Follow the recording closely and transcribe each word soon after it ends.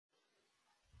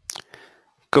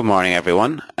Good morning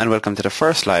everyone, and welcome to the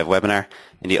first live webinar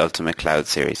in the Ultimate Cloud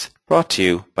series, brought to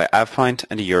you by AvePoint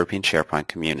and the European SharePoint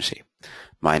community.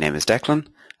 My name is Declan,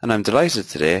 and I'm delighted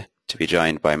today to be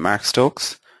joined by Mark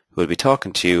Stokes, who will be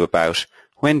talking to you about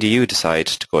when do you decide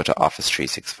to go to Office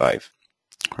 365.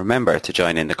 Remember to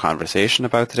join in the conversation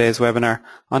about today's webinar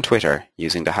on Twitter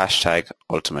using the hashtag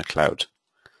UltimateCloud.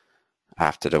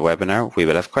 After the webinar, we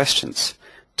will have questions.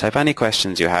 Type any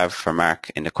questions you have for Mark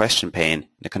in the question pane in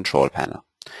the control panel.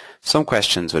 Some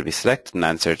questions will be selected and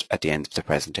answered at the end of the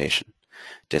presentation.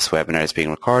 This webinar is being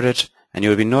recorded and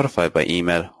you will be notified by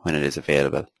email when it is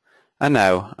available. And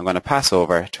now I'm going to pass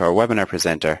over to our webinar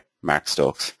presenter, Mark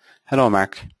Stokes. Hello,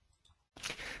 Mark.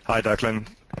 Hi, Declan.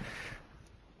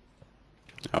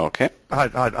 Okay. Hi,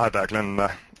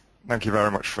 Declan. Thank you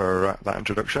very much for that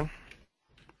introduction.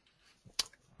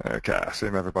 Okay, I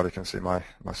assume everybody can see my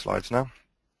slides now.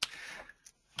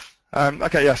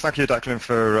 Okay, yes, thank you, Declan,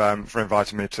 for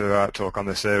inviting me to talk on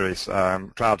this series.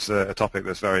 Cloud's a topic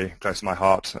that's very close to my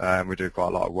heart, and we do quite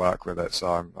a lot of work with it, so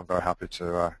I'm very happy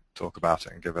to talk about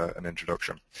it and give an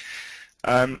introduction.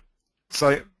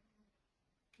 So,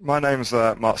 my name's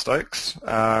Mark Stokes.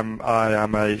 I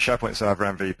am a SharePoint Server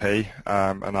MVP,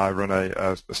 and I run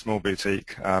a small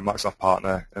boutique Microsoft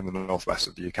partner in the northwest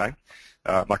of the UK.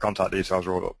 My contact details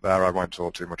are all up there. I won't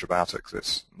talk too much about it because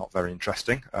it's not very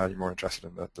interesting. You're more interested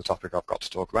in the topic I've got to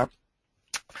talk about.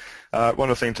 One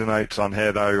other thing to note on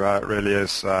here, though, really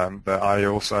is that I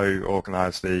also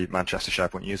organise the Manchester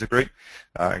SharePoint User Group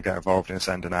and get involved in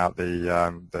sending out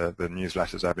the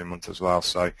newsletters every month as well.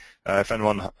 So if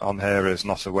anyone on here is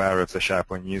not aware of the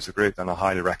SharePoint User Group, then I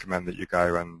highly recommend that you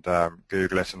go and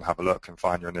Google it and have a look and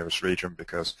find your nearest region,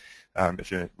 because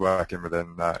if you're working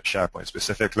within SharePoint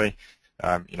specifically,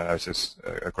 it is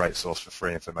a great source for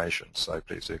free information, so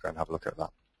please do go and have a look at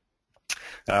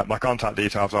that. My contact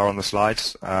details are on the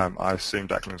slides. I assume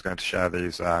Declan is going to share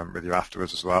these with you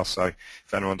afterwards as well, so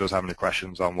if anyone does have any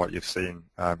questions on what you've seen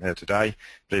here today,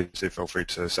 please do feel free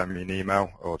to send me an email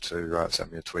or to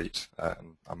send me a tweet,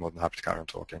 and I'm more than happy to carry on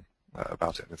talking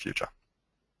about it in the future.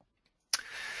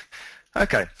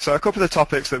 Okay, so a couple of the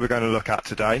topics that we're going to look at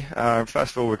today.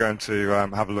 First of all, we're going to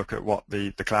have a look at what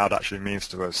the cloud actually means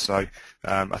to us. So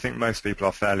I think most people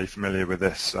are fairly familiar with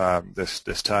this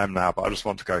term now, but I just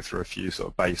want to go through a few sort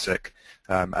of basic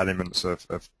elements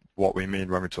of what we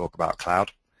mean when we talk about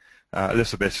cloud. A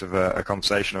little bit of a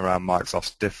conversation around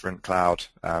Microsoft's different cloud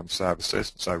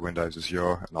services, so Windows,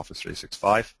 Azure, and Office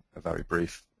 365. A very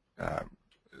brief,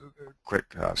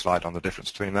 quick slide on the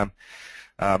difference between them.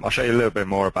 I'll show you a little bit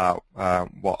more about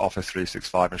what Office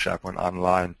 365 and SharePoint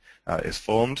Online is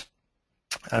formed,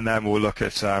 and then we'll look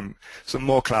at some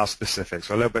more cloud specifics,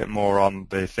 so a little bit more on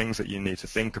the things that you need to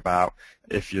think about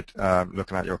if you're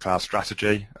looking at your cloud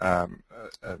strategy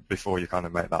before you kind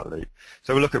of make that leap.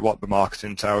 So we'll look at what the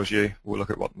marketing tells you, we'll look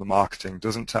at what the marketing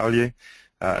doesn't tell you,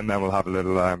 and then we'll have a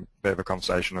little bit of a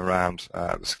conversation around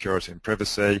the security and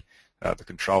privacy, the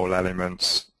control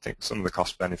elements, I think some of the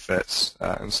cost benefits,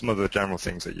 and some of the general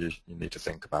things that you need to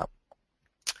think about.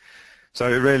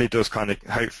 So it really does kind of,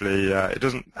 hopefully, it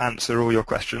doesn't answer all your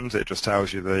questions, it just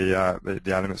tells you the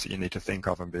elements that you need to think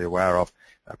of and be aware of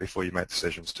before you make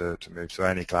decisions to move to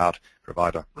any cloud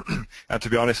provider. And to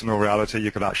be honest, in all reality, you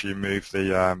could actually move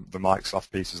the Microsoft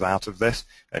pieces out of this,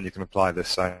 and you can apply this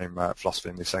same philosophy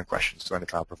and these same questions to any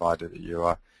cloud provider that you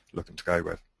are looking to go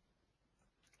with.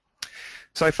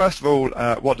 So first of all,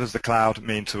 what does the cloud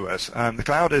mean to us? The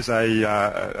cloud is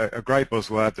a great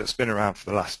buzzword that's been around for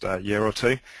the last year or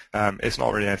two. It's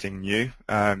not really anything new.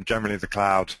 Generally, the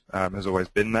cloud has always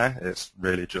been there. It's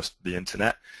really just the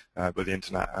internet, but the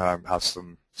internet has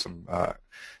some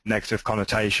negative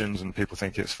connotations, and people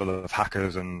think it's full of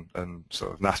hackers and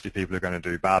sort of nasty people who are going to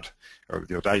do bad with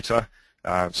your data.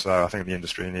 So I think the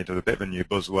industry needed a bit of a new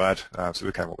buzzword, so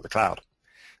we came up with the cloud.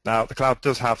 Now, the cloud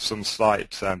does have some slight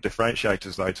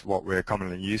differentiators, though, to what we're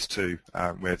commonly used to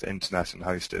with internet and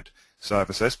hosted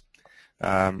services,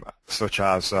 such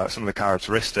as some of the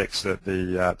characteristics that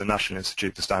the National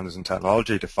Institute for Standards and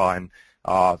Technology define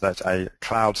are that a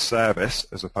cloud service,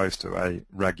 as opposed to a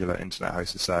regular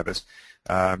internet-hosted service,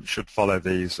 should follow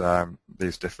these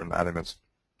different elements.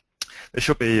 It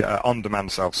should be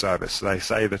on-demand self-service. They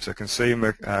say that a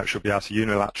consumer should be able to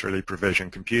unilaterally provision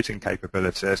computing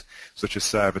capabilities such as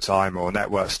server time or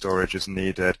network storage as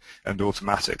needed, and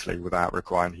automatically without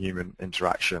requiring human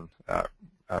interaction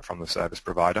from the service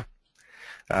provider.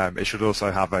 It should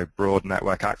also have a broad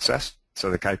network access, so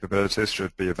the capabilities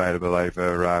should be available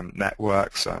over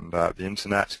networks and the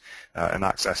internet, and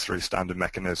access through standard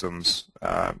mechanisms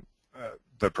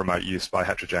that promote use by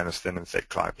heterogeneous thin and thick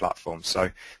client platforms,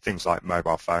 so things like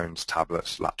mobile phones,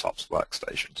 tablets, laptops,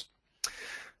 workstations.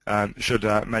 Should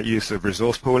make use of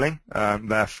resource pooling.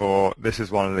 Therefore, this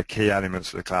is one of the key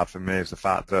elements of the cloud for me, is the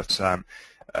fact that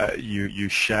you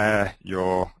share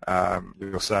your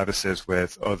services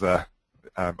with other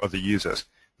users.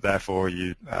 Therefore,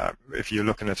 if you're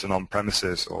looking at an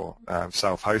on-premises or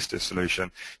self-hosted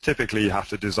solution, typically you have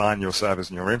to design your servers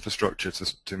and your infrastructure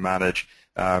to manage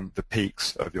the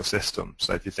peaks of your system.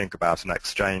 So if you think about an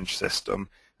Exchange system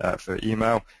for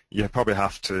email, you probably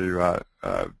have to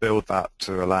build that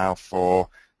to allow for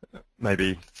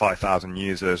maybe 5,000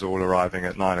 users all arriving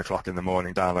at 9 o'clock in the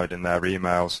morning, downloading their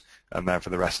emails, and then for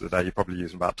the rest of the day you're probably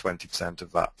using about 20%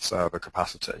 of that server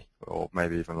capacity, or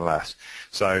maybe even less.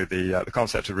 So the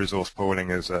concept of resource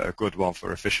pooling is a good one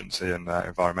for efficiency and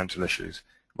environmental issues,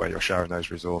 where you're sharing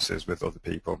those resources with other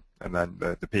people, and then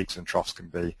the peaks and troughs can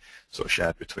be sort of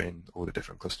shared between all the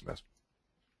different customers.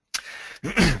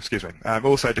 Excuse me.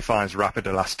 Also defines rapid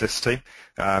elasticity.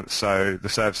 So the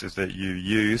services that you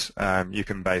use, you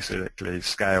can basically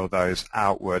scale those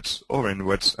outwards or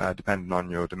inwards depending on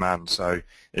your demand. So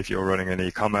if you're running an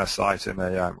e-commerce site in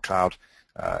a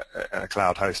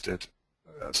cloud-hosted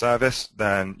service,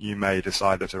 then you may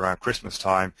decide that around Christmas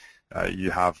time you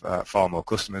have far more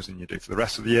customers than you do for the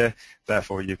rest of the year.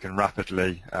 Therefore, you can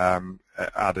rapidly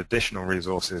add additional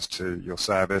resources to your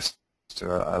service to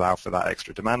allow for that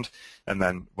extra demand, and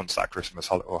then once that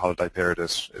Christmas or holiday period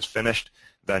is finished,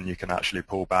 then you can actually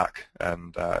pull back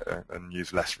and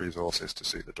use less resources to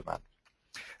suit the demand.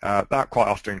 That quite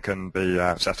often can be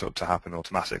set up to happen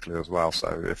automatically as well.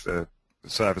 So if the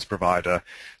service provider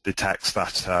detects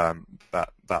that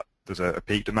that there's a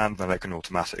peak demand, then they can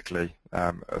automatically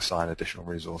assign additional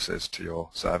resources to your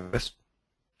service.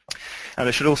 And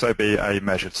it should also be a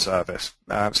measured service.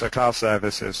 So cloud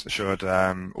services should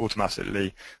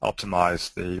automatically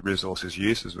optimize the resources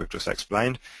used, as we've just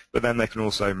explained, but then they can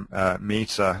also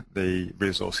meter the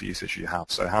resource usage you have.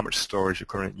 So how much storage you're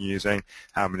currently using,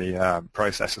 how many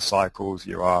processor cycles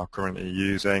you are currently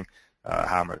using,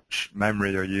 how much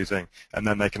memory you're using, and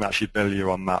then they can actually bill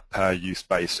you on that per use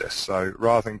basis. So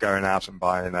rather than going out and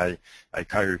buying a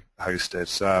co-hosted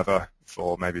server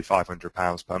for maybe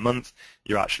 £500 per month,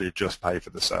 you actually just pay for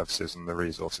the services and the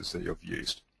resources that you've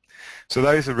used. So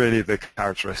those are really the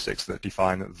characteristics that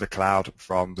define the cloud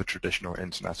from the traditional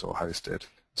internet or hosted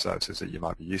services that you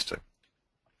might be used to.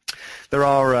 There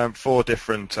are 4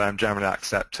 different generally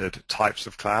accepted types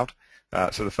of cloud.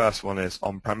 So the first one is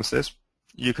on-premises.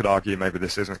 You could argue maybe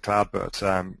this isn't cloud, but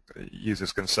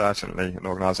users can certainly, and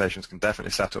organizations can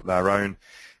definitely set up their own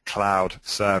cloud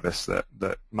service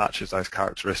that matches those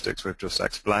characteristics we've just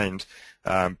explained,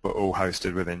 but all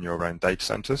hosted within your own data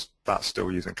centers. That's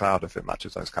still using cloud if it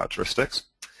matches those characteristics.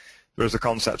 There is a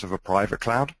concept of a private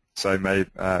cloud. So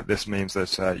this means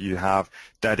that you have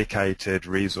dedicated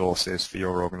resources for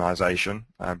your organization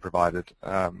provided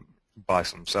by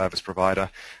some service provider,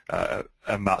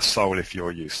 and that's solely for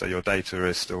your use. So your data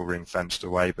is still ring-fenced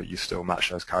away, but you still match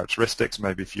those characteristics,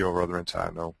 maybe for your other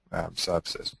internal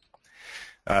services.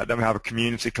 Then we have a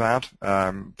community cloud.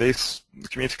 These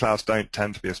community clouds don't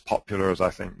tend to be as popular as I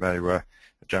think they were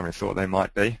generally thought they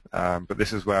might be, but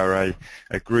this is where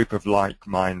a group of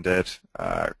like-minded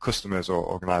customers or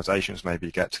organizations maybe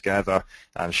get together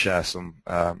and share some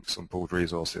pooled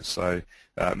resources. So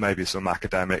maybe some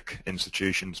academic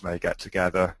institutions may get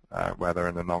together where they're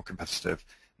in a non-competitive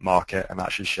market and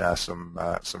actually share some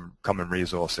common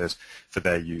resources for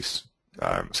their use.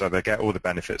 So they get all the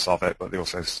benefits of it, but they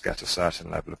also get a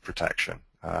certain level of protection.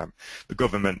 The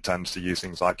government tends to use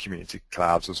things like community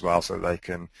clouds as well, so they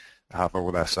can have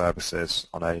all their services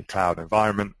on a cloud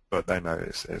environment, but they know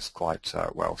it's quite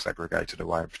well segregated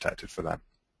away and protected for them.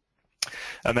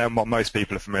 And then what most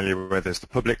people are familiar with is the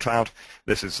public cloud.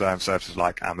 This is services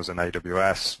like Amazon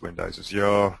AWS, Windows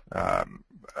Azure,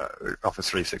 Office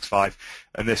 365,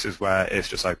 and this is where it's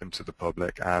just open to the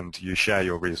public, and you share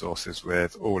your resources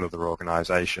with all other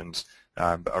organizations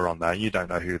that are on there. You don't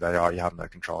know who they are, you have no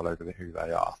control over who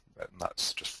they are, and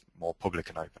that's just more public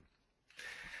and open.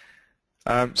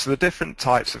 So the different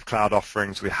types of cloud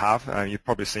offerings we have, you've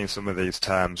probably seen some of these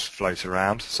terms float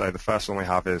around. So the first one we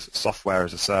have is software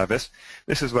as a service.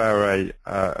 This is where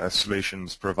a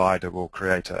solutions provider will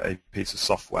create a piece of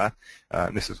software.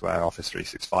 And this is where Office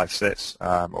 365 sits,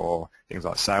 or things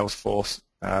like Salesforce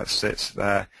sits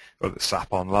there, or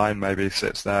SAP Online maybe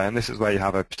sits there. And this is where you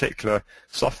have a particular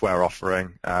software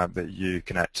offering that you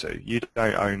connect to. You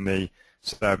don't own the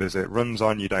servers it runs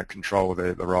on, you don't control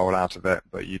the rollout of it,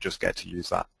 but you just get to use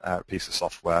that piece of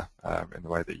software in the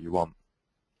way that you want.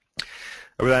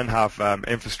 We then have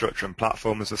infrastructure and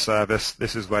platform as a service.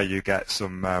 This is where you get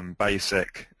some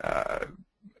basic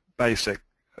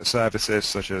services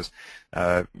such as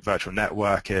virtual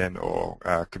networking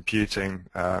or computing,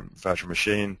 virtual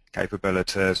machine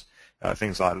capabilities,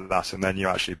 things like that, and then you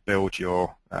actually build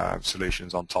your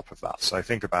solutions on top of that. So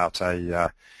think about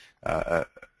a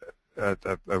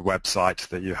website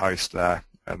that you host there,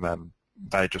 and then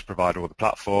they just provide all the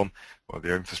platform or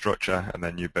the infrastructure, and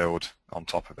then you build on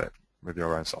top of it with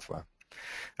your own software.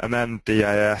 And then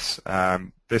DAS,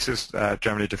 this is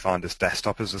generally defined as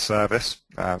desktop as a service.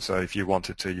 So if you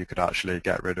wanted to, you could actually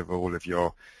get rid of all of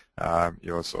your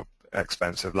sort of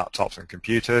expensive laptops and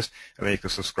computers, and then you can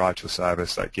subscribe to a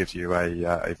service that gives you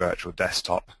a virtual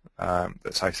desktop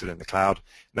that's hosted in the cloud,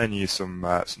 and then use some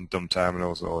dumb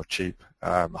terminals or cheap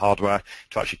hardware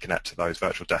to actually connect to those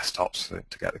virtual desktops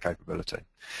to get the capability.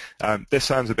 This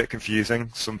sounds a bit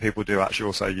confusing. Some people do actually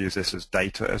also use this as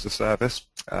data as a service.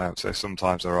 So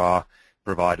sometimes there are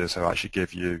providers who actually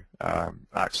give you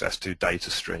access to data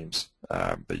streams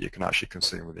that you can actually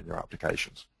consume within your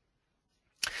applications.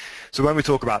 So when we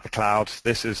talk about the cloud,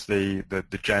 this is the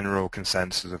general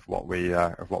consensus of what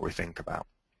we think about.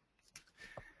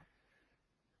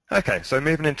 Okay, so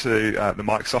moving into the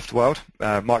Microsoft world,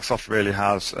 Microsoft really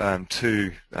has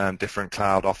two different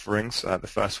cloud offerings. The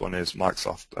first one is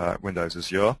Microsoft Windows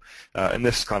Azure, and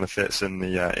this kind of fits in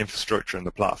the infrastructure and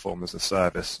the platform as a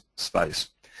service space.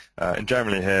 And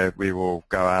generally here we will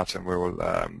go out and we will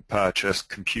purchase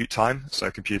compute time. So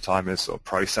compute time is sort of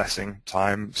processing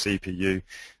time, CPU,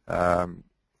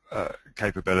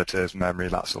 capabilities, memory,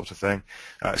 that sort of thing.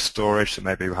 Storage, so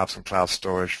maybe we'll have some cloud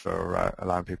storage for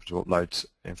allowing people to upload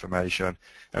information,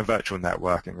 and virtual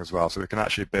networking as well. So we can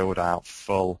actually build out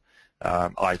full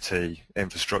IT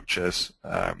infrastructures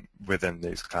within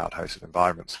these cloud-hosted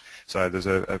environments. So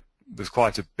there's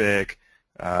quite a big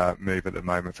move at the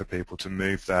moment for people to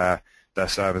move their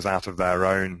servers out of their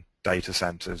own data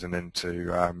centers and into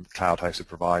cloud-hosted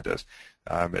providers.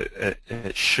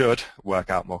 It should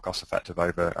work out more cost-effective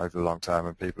over the long term,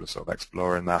 and people are sort of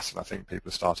exploring that, and I think people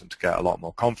are starting to get a lot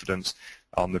more confidence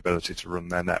on the ability to run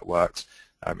their networks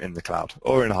in the cloud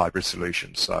or in a hybrid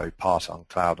solution, so part on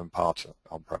cloud and part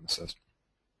on premises.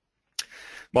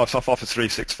 Microsoft Office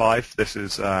 365, this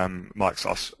is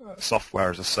Microsoft's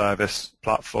software as a service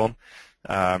platform.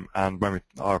 And when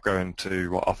I'll go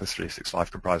into what Office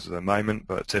 365 comprises at the moment,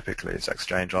 but typically it's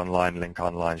Exchange Online, Lync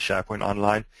Online, SharePoint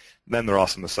Online. And then there are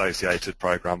some associated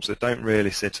programs that don't really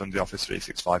sit under the Office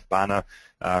 365 banner,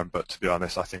 but to be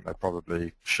honest, I think they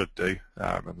probably should do,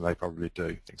 and they probably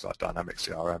do, things like Dynamics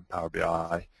CRM, Power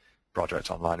BI,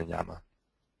 Project Online, and Yammer.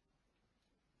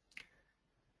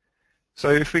 So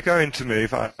if we go into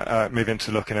move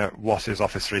into looking at what is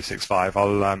Office 365,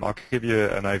 I'll give you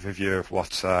an overview of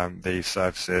what these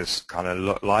services kind of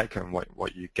look like and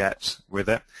what you get with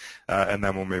it, and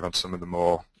then we'll move on to some of the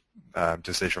more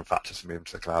decision factors to move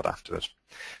into the cloud afterwards.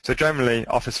 So generally,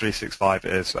 Office 365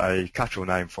 is a catch-all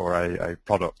name for a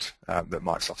product that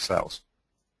Microsoft sells.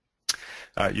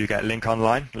 You get Lync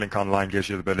Online. Lync Online gives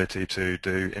you the ability to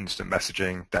do instant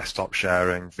messaging, desktop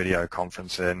sharing, video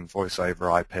conferencing, voice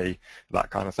over IP, that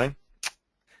kind of thing.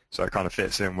 So it kind of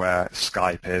fits in where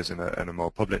Skype is in a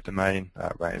more public domain,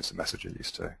 where instant messaging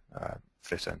used to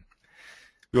fit in.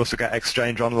 We also get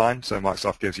Exchange Online, so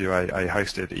Microsoft gives you a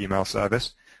hosted email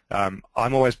service. I'm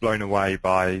always blown away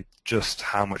by just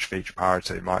how much feature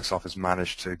parity Microsoft has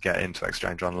managed to get into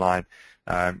Exchange Online.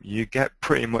 You get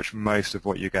pretty much most of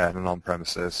what you get in an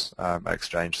on-premises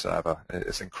Exchange server.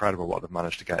 It's incredible what they've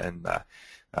managed to get in there.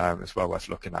 It's well worth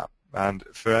looking at. And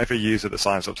for every user that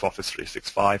signs up to Office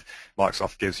 365,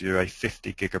 Microsoft gives you a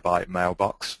 50 gigabyte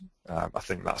mailbox. I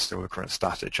think that's still the current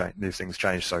stat. These things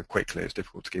change so quickly, it's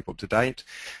difficult to keep up to date.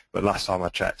 But last time I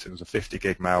checked, it was a 50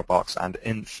 gig mailbox and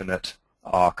infinite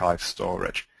archive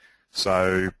storage.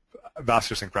 So that's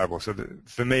just incredible. So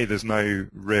for me, there's no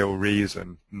real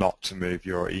reason not to move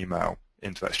your email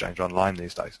into Exchange Online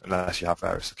these days, unless you have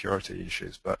various security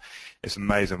issues. But it's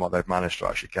amazing what they've managed to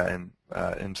actually get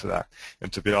into that.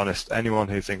 And to be honest, anyone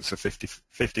who thinks a 50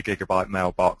 gigabyte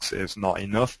mailbox is not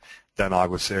enough, then I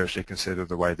would seriously consider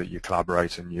the way that you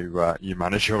collaborate and you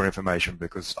manage your information,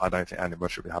 because I don't think anyone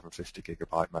should be having 50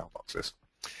 gigabyte mailboxes.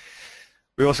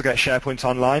 We also get SharePoint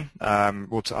Online.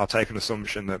 I'll take an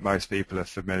assumption that most people are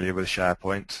familiar with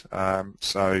SharePoint.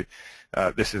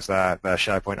 This is their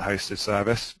SharePoint hosted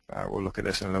service. We'll look at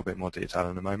this in a little bit more detail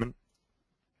in a moment.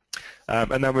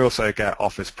 And then we also get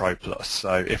Office Pro Plus.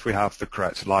 So if we have the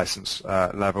correct license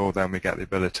level, then we get the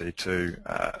ability to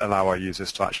allow our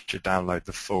users to actually download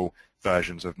the full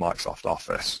versions of Microsoft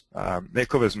Office. It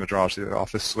covers the majority of the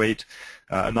Office suite.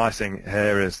 A nice thing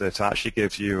here is that it actually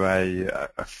gives you a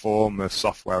form of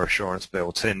software assurance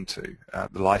built into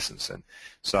the licensing.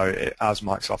 So as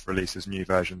Microsoft releases new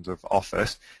versions of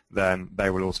Office, then they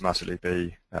will automatically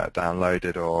be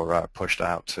downloaded or pushed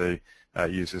out to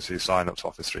users who sign up to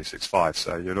Office 365.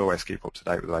 So you'll always keep up to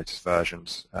date with the latest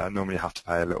versions. Normally you have to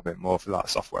pay a little bit more for that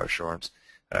software assurance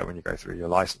when you go through your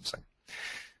licensing.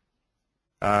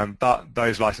 But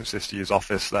those licenses to use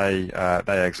Office, they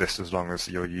exist as long as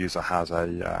your user has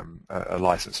a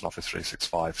license in Office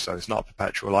 365. So it's not a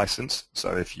perpetual license.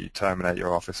 So if you terminate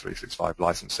your Office 365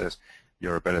 licenses,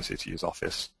 your ability to use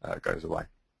Office goes away.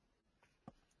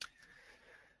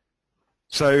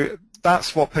 So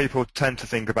that's what people tend to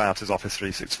think about as Office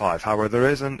 365. However, there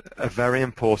is a very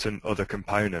important other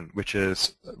component, which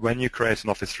is when you create an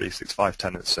Office 365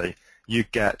 tenancy, you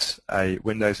get a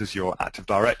Windows Azure Active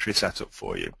Directory set up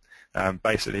for you.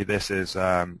 Basically, this is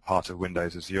part of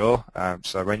Windows Azure.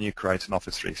 So when you create an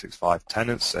Office 365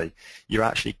 tenancy, you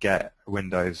actually get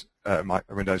Windows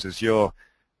Azure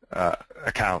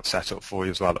account set up for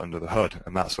you as well under the hood,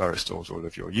 and that's where it stores all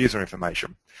of your user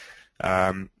information.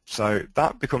 So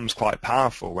that becomes quite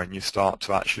powerful when you start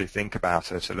to actually think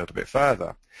about it a little bit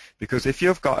further, because if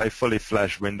you've got a fully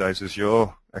fledged Windows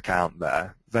Azure account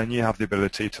there, then you have the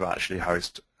ability to actually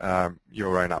host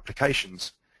your own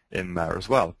applications in there as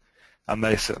well, and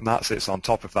that sits on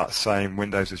top of that same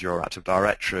Windows Azure Active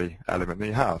Directory element that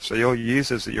you have. So your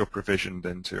users that you're provisioned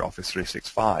into Office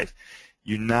 365,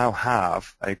 you now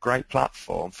have a great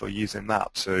platform for using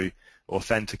that to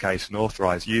authenticate and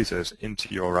authorize users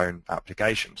into your own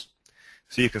applications.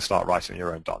 So you can start writing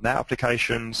your own .NET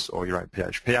applications or your own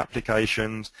PHP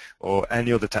applications or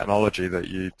any other technology that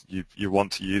you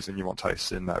want to use and you want to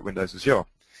host in Windows Azure.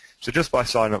 So just by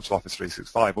signing up to Office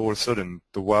 365, all of a sudden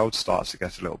the world starts to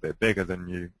get a little bit bigger than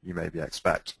you maybe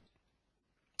expect.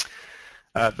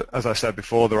 As I said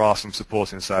before, there are some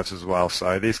supporting services as well.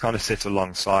 So these kind of sit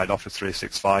alongside Office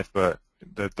 365, but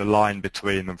the line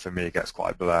between them for me gets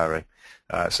quite blurry.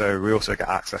 So we also get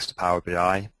access to Power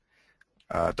BI,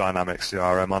 Dynamics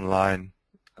CRM Online.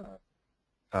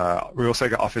 We also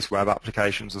get Office web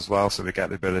applications as well, so we get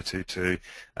the ability to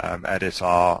edit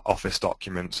our Office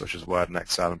documents such as Word and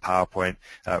Excel and PowerPoint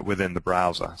within the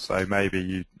browser. So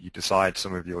maybe you decide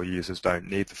some of your users don't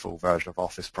need the full version of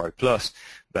Office Pro Plus,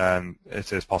 then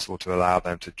it is possible to allow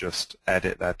them to just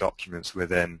edit their documents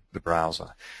within the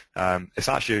browser. It's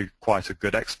actually quite a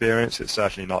good experience. It's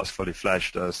certainly not as fully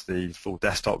fledged as the full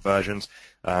desktop versions,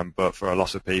 but for a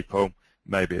lot of people,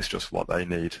 maybe it's just what they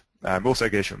need. Also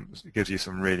gives you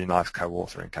some really nice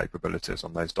co-authoring capabilities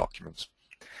on those documents.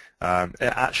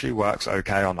 It actually works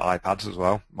okay on iPads as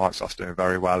well. Microsoft's doing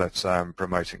very well at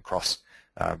promoting cross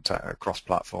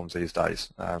platforms these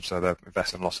days. So they're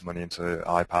investing lots of money into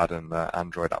iPad and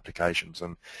Android applications,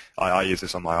 and I use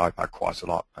this on my iPad quite a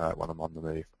lot when I'm on the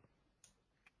move.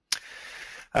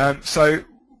 So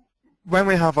when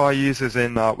we have our users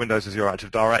in our Windows Azure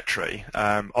Active Directory,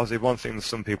 obviously one thing that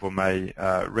some people may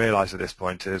realize at this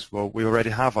point is, well, we already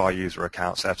have our user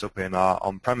account set up in our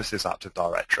on-premises Active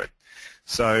Directory.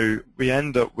 So we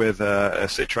end up with a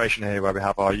situation here where we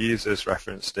have our users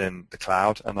referenced in the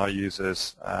cloud and our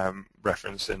users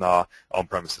referenced in our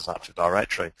on-premises Active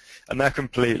Directory. And they're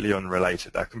completely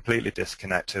unrelated. They're completely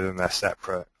disconnected and they're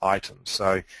separate items.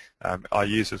 So our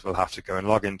users will have to go and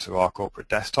log into our corporate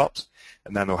desktops,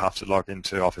 and then they'll have to log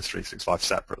into Office 365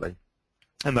 separately.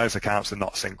 And those accounts are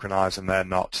not synchronized, and they're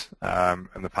not, and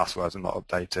the passwords are not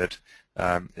updated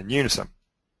in unison.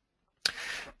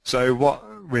 So what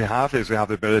we have is we have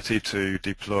the ability to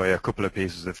deploy a couple of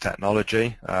pieces of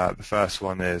technology. The first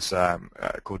one is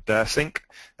called DirSync,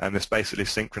 and this basically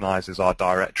synchronizes our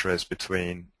directories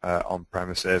between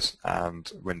on-premises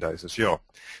and Windows Azure.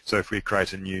 So if we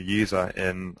create a new user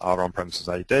in our on-premises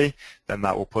AD, then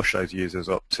that will push those users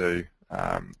up to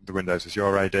the Windows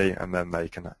Azure AD, and then they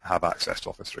can have access to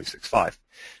Office 365.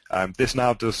 This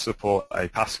now does support a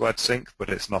password sync, but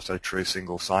it's not a true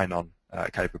single sign-on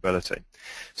capability.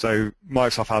 So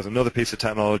Microsoft has another piece of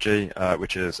technology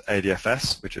which is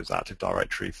ADFS, which is Active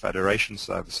Directory Federation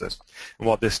Services. And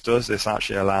what this does, this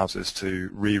actually allows us to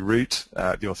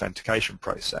reroute the authentication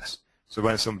process. So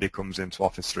when somebody comes into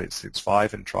Office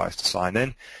 365 and tries to sign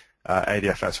in,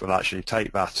 ADFS will actually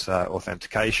take that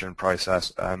authentication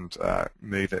process and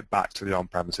move it back to the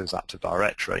on-premises Active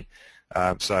Directory.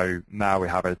 So now we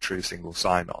have a true single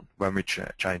sign-on. When we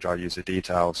change our user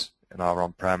details in our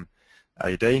on-prem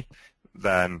AD,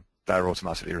 then they're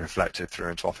automatically reflected through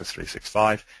into Office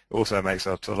 365. It also makes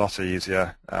it a lot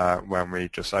easier when we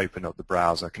just open up the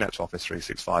browser, connect to Office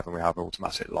 365, and we have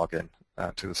automatic login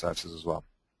to the services as well.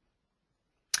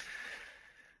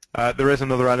 There is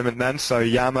another element then. So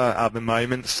Yammer at the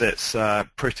moment sits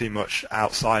pretty much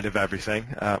outside of everything.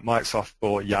 Microsoft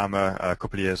bought Yammer a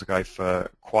couple of years ago for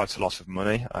quite a lot of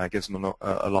money. It gives them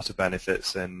a lot of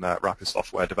benefits in rapid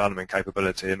software development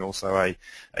capability and also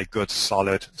a good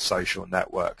solid social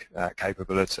network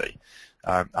capability.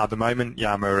 At the moment,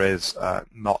 Yammer is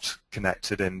not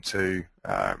connected into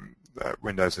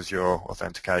Windows Azure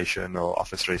Authentication or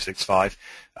Office 365.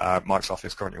 Microsoft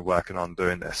is currently working on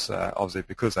doing this. Obviously,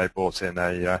 because they brought in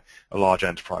a large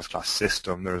enterprise class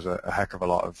system, there is a heck of a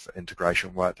lot of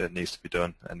integration work that needs to be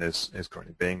done and is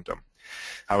currently being done.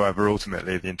 However,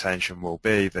 ultimately, the intention will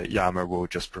be that Yammer will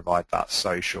just provide that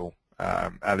social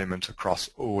element across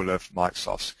all of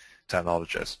Microsoft's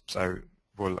technologies. So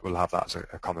we'll have that as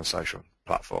a common social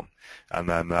platform. And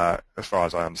then, as far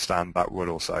as I understand, that will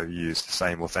also use the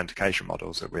same authentication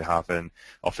models that we have in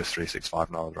Office 365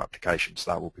 and other applications.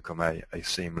 That will become a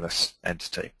seamless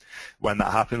entity. When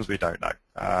that happens, we don't know.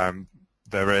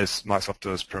 Microsoft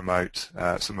does promote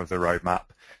some of the roadmap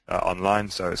online,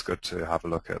 so it's good to have a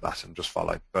look at that and just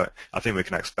follow. But I think we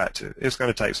can expect it. It's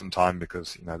going to take some time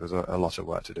because there's a lot of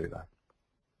work to do there.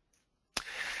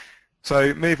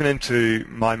 So moving into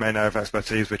my main area of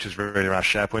expertise, which is really around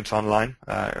SharePoint Online.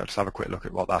 I'll just have a quick look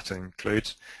at what that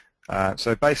includes.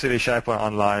 So basically, SharePoint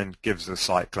Online gives us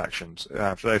site collections.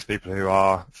 For those people who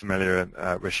are familiar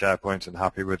with SharePoint and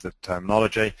happy with the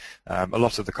terminology, a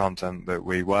lot of the content that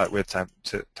we work with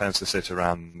tends to sit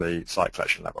around the site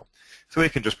collection level. So we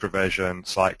can just provision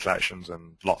site collections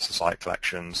and lots of site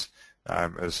collections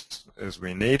as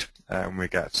we need, and we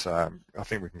get I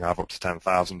think we can have up to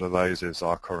 10,000 of those is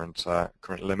our current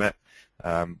limit.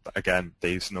 Again,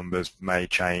 these numbers may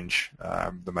change.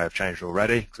 They may have changed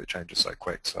already because it changes so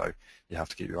quick, so you have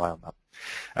to keep your eye on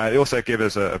that. They also give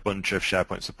us a bunch of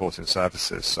SharePoint supporting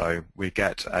services, so we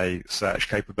get a search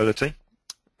capability.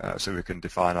 So we can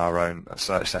define our own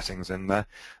search settings in there.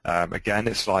 Again,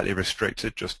 it's slightly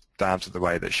restricted just down to the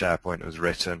way that SharePoint was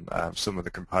written. Some of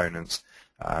the components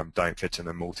don't fit in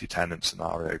a multi-tenant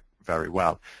scenario very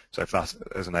well. So if that's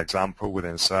as an example,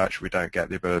 within search we don't get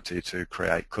the ability to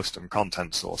create custom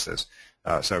content sources.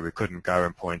 So we couldn't go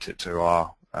and point it to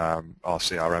our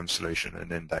CRM solution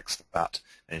and index that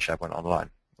in SharePoint Online.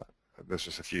 There's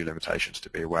just a few limitations to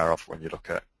be aware of when you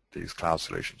look at these cloud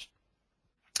solutions.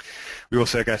 We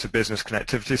also get a business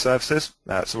connectivity services.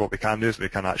 So what we can do is we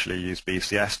can actually use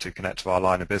BCS to connect to our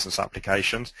line of business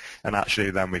applications, and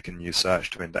actually then we can use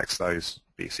search to index those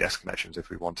BCS connections if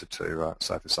we wanted to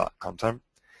surface that content.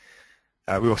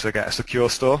 We also get a secure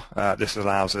store. This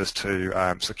allows us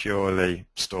to securely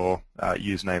store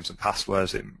usernames and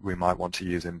passwords that we might want to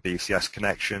use in BCS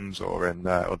connections or in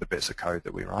other bits of code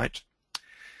that we write.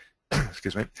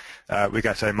 Excuse me. We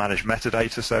get a managed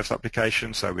metadata service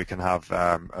application, so we can have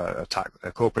a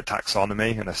corporate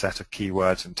taxonomy and a set of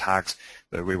keywords and tags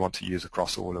that we want to use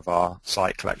across all of our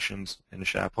site collections in the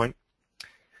SharePoint.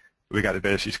 We get the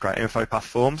ability to create info path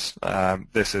forms.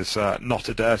 This is not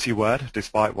a dirty word,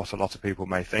 despite what a lot of people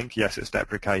may think. Yes, it's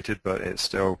deprecated, but it's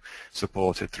still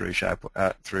supported through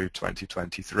SharePoint through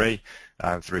 2023,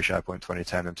 through SharePoint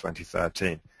 2010 and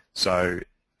 2013. So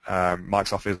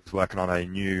Microsoft is working on a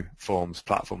new forms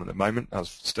platform at the moment. That's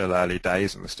still early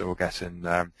days, and we're still getting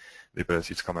the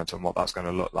ability to comment on what that's going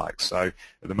to look like. So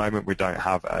at the moment, we don't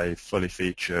have a fully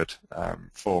featured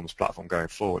forms platform going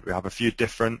forward. We have a few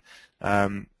different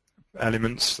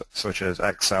elements, such as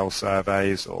Excel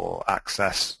surveys or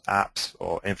Access apps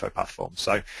or info path forms.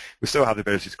 So we still have the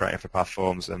ability to create info path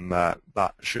forms, and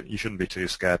you shouldn't be too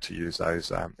scared to use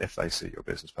those if they suit your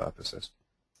business purposes.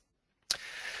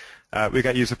 We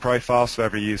get user profiles, so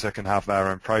every user can have their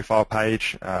own profile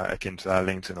page akin to their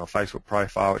LinkedIn or Facebook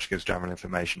profile, which gives general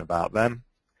information about them.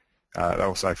 It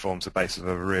also forms the basis of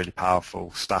a really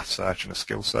powerful staff search and a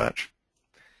skill search.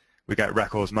 We get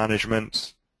records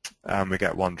management, and we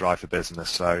get OneDrive for Business.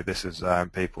 So this is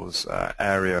people's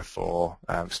area for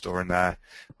storing their,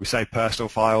 we say personal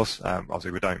files.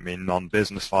 Obviously, we don't mean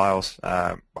non-business files.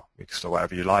 Well, you can store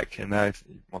whatever you like in there if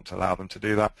you want to allow them to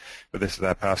do that. But this is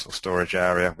their personal storage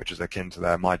area, which is akin to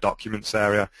their My Documents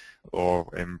area, or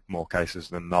in more cases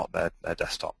than not, their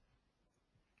desktop.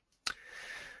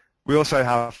 We also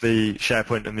have the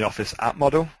SharePoint and the Office app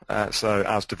model. So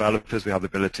as developers, we have the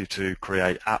ability to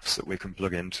create apps that we can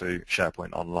plug into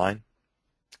SharePoint Online.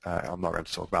 I'm not going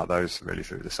to talk about those really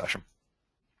through this session.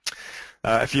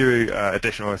 A few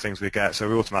additional things we get. So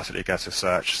we automatically get a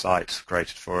search site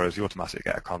created for us. You automatically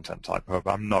get a content type hub.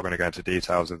 I'm not going to go into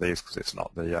details of these because it's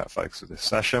not the focus of this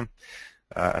session.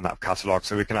 An app catalog,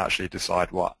 so we can actually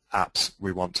decide what apps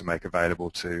we want to make available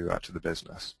to the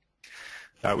business.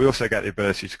 We also get the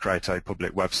ability to create a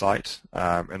public website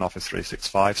in Office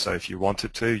 365, so if you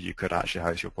wanted to, you could actually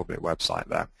host your public website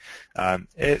there.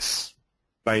 It's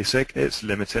basic, it's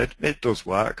limited, it does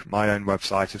work. My own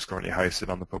website is currently hosted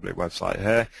on the public website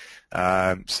here,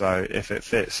 so if it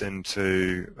fits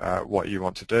into what you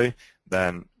want to do,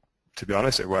 then to be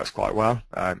honest, it works quite well.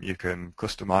 You can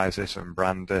customize it and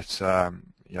brand it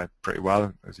pretty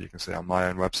well, as you can see on my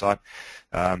own website.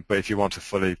 But if you want a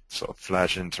fully sort of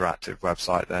fledged interactive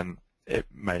website, then it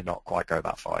may not quite go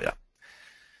that far yet.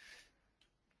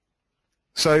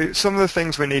 So some of the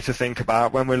things we need to think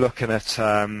about when we're looking at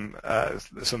some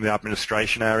of the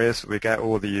administration areas, we get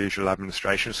all the usual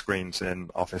administration screens in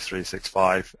Office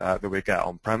 365 that we get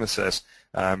on premises,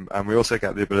 and we also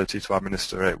get the ability to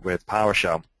administer it with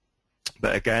PowerShell.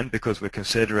 But again, because we're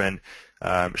considering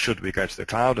should we go to the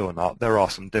cloud or not, there are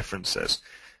some differences.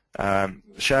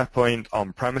 SharePoint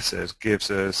on premises gives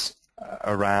us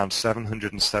around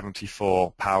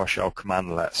 774 PowerShell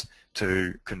commandlets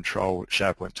to control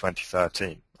SharePoint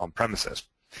 2013 on premises.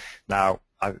 Now,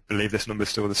 I believe this number is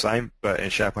still the same, but in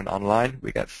SharePoint Online,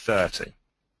 we get 30.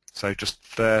 So just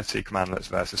 30 commandlets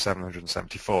versus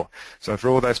 774. So for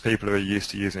all those people who are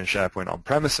used to using SharePoint on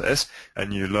premises,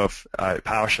 and you love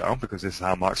PowerShell, because this is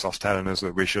how Microsoft's telling us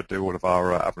that we should do all of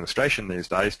our administration these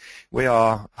days, we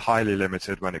are highly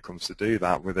limited when it comes to do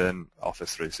that within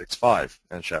Office 365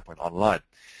 and SharePoint Online.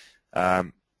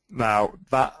 Now,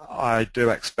 that I do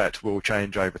expect will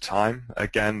change over time.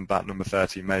 Again, that number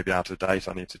 30 may be out of date.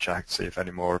 I need to check to see if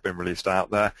any more have been released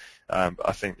out there. But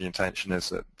I think the intention is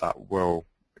that that will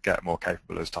get more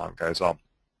capable as time goes on.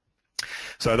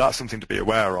 So that's something to be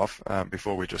aware of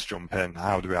before we just jump in.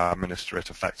 How do we administer it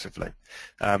effectively?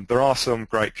 There are some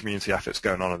great community efforts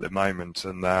going on at the moment,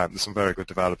 and there's some very good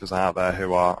developers out there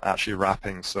who are actually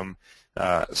wrapping some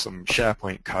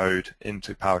SharePoint code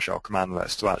into PowerShell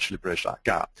commandlets to actually bridge that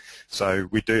gap. So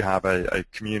we do have a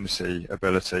community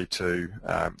ability to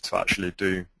actually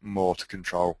do more to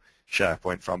control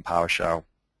SharePoint from PowerShell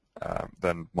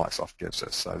than Microsoft gives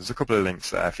us. So there's a couple of links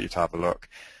there for you to have a look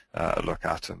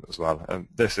at as well. And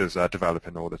this is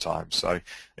developing all the time. So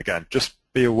again, just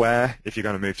be aware if you're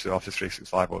going to move to Office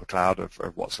 365 or the cloud of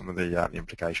what some of the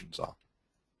implications are.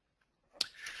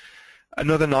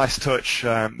 Another nice touch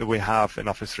that we have in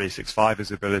Office 365 is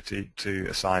the ability to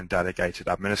assign delegated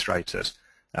administrators.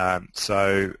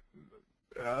 So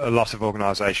a lot of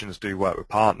organizations do work with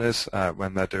partners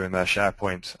when they're doing their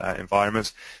SharePoint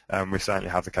environments, and we certainly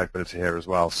have the capability here as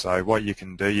well. So what you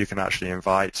can do, you can actually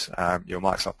invite your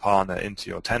Microsoft partner into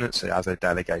your tenancy as a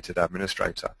delegated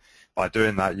administrator. By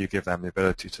doing that, you give them the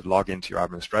ability to log into your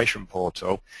administration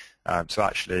portal to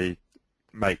actually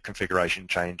make configuration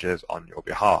changes on your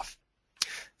behalf.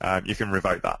 You can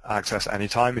revoke that access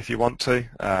anytime if you want to.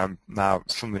 Now,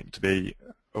 something to be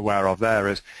aware of there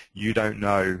is you don't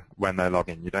know when they log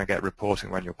in. You don't get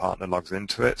reporting when your partner logs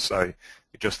into it, so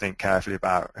you just think carefully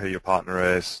about who your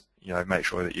partner is. Make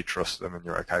sure that you trust them and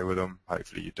you're okay with them.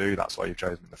 Hopefully you do. That's why you've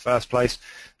chosen in the first place.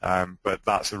 But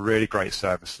that's a really great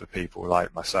service for people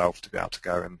like myself to be able to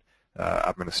go and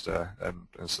administer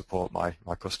and support my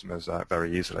customers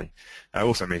very easily. It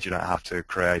also means you don't have to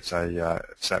create a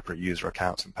separate user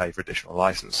account and pay for additional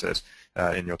licenses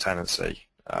in your tenancy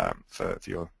for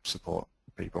your support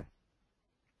people.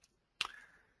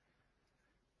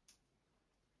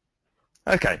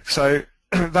 Okay, so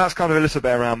that's kind of a little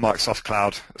bit around Microsoft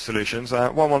Cloud solutions.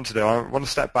 What I want to do, I want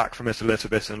to step back from it a little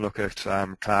bit and look at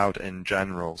cloud in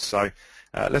general. So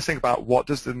let's think about what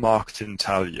does the marketing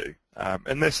tell you?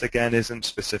 And this, again, isn't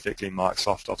specifically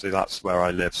Microsoft. Obviously, that's where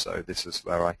I live, so this is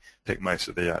where I pick most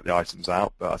of the items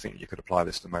out, but I think you could apply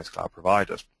this to most cloud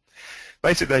providers.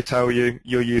 Basically, they tell you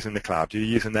you're using the cloud. You're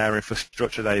using their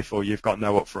infrastructure, therefore you've got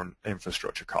no upfront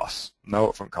infrastructure costs. No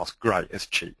upfront costs. Great, it's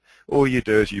cheap. All you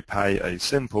do is you pay a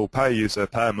simple per-user,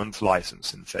 per-month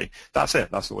licensing fee. That's it.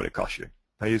 That's all it costs you.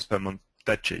 Per user per month,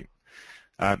 dead cheap.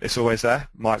 It's always there.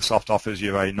 Microsoft offers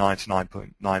you a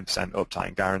 99.9%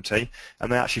 uptime guarantee,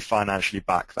 and they actually financially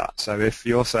back that. So if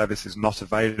your service is not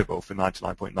available for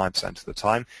 99.9% of the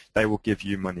time, they will give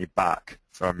you money back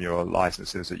from your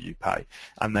licenses that you pay.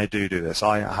 And they do this.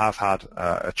 I have had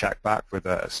a check back with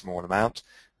a small amount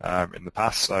in the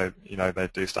past, so they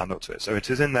do stand up to it. So it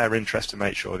is in their interest to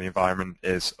make sure the environment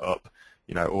is up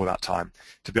all that time.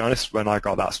 To be honest, when I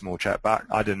got that small check back,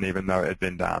 I didn't even know it had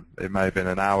been down. It may have been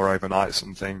an hour overnight,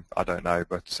 something, I don't know,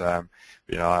 but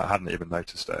I hadn't even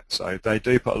noticed it. So they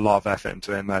do put a lot of effort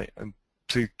into it, and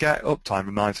to get uptime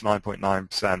of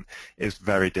 99.9% is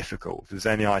very difficult. If there's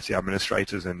any IT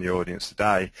administrators in the audience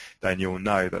today, then you'll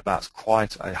know that that's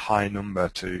quite a high number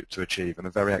to achieve and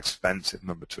a very expensive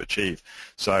number to achieve.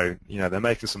 So, they're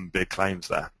making some big claims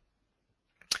there.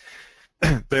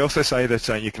 They also say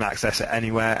that you can access it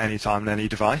anywhere, anytime, on any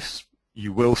device.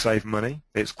 You will save money.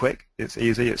 It's quick, it's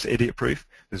easy, it's idiot-proof.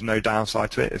 There's no downside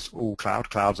to it. It's all cloud.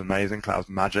 Cloud's amazing. Cloud's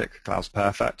magic. Cloud's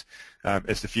perfect.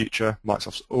 It's the future.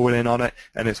 Microsoft's all in on it,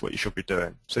 and it's what you should be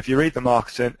doing. So if you read the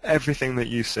marketing, everything that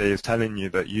you see is telling you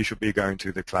that you should be going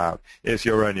to the cloud. It's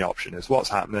your only option. It's what's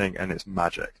happening, and it's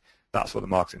magic. That's what the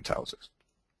marketing tells us.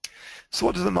 So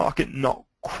what does the market not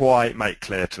quite make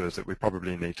clear to us that we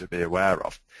probably need to be aware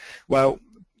of? Well,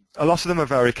 a lot of them are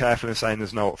very careful in saying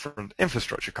there's no upfront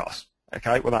infrastructure costs.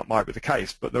 Okay, well that might be the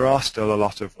case, but there are still a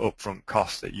lot of upfront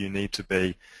costs that you need to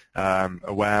be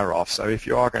aware of. So if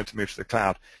you are going to move to the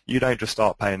cloud, you don't just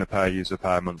start paying a per user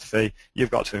per month fee. You've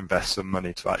got to invest some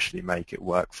money to actually make it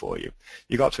work for you.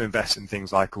 You've got to invest in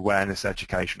things like awareness,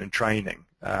 education, and training.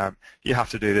 You have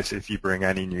to do this if you bring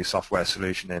any new software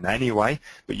solution in anyway,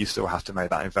 but you still have to make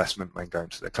that investment when going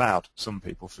to the cloud. Some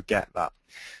people forget that.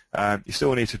 You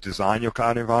still need to design your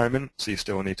cloud environment, so you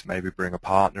still need to maybe bring a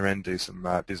partner in, do some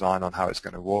design on how it's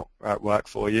going to work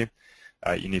for you.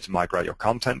 You need to migrate your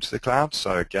content to the cloud.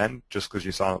 So again, just because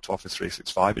you sign up to Office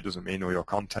 365, it doesn't mean all your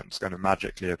content is going to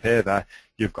magically appear there.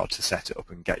 You've got to set it up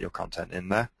and get your content in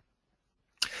there.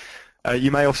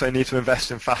 You may also need to invest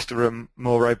in faster and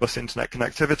more robust internet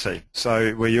connectivity.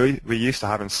 So we're used to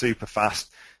having super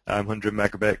fast 100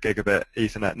 megabit, gigabit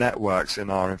Ethernet networks in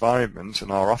our environments,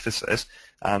 in our offices,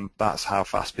 and that's how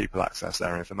fast people access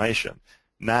their information.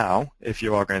 Now, if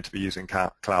you are going to be using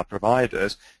cloud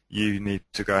providers, you need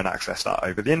to go and access that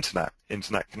over the internet.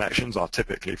 Internet connections are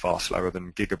typically far slower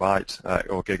than gigabyte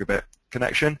or gigabit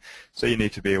connection, so you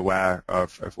need to be aware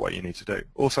of what you need to do.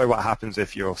 Also, what happens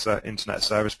if your internet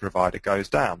service provider goes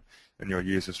down and your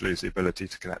users lose the ability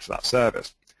to connect to that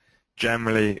service?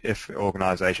 Generally, if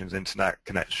organizations' internet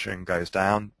connection goes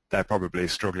down, they're probably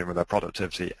struggling with their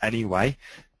productivity anyway,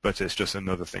 but it's just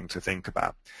another thing to think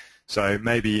about. So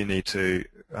maybe you need to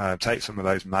take some of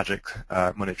those magic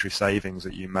monetary savings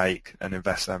that you make and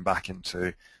invest them back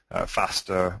into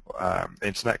faster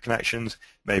internet connections.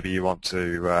 Maybe you want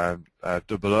to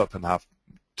double up and have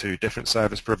 2 different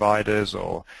service providers,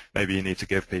 or maybe you need to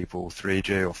give people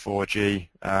 3G or 4G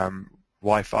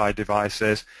Wi-Fi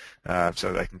devices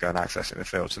so they can go and access it in the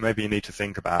field. So maybe you need to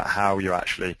think about how you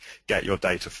actually get your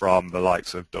data from the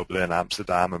likes of Dublin,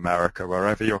 Amsterdam, America,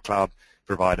 wherever your cloud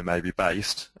provider may be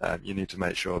based. You need to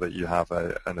make sure that you have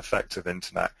an effective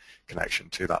internet connection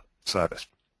to that service.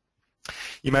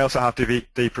 You may also have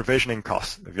deprovisioning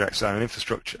costs of your external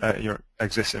infrastructure, your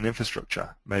existing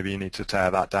infrastructure. Maybe you need to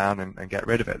tear that down and get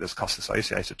rid of it. There's costs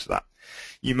associated to that.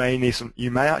 You may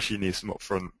actually need some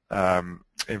upfront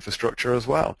infrastructure as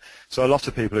well. So a lot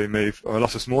of people who move, or a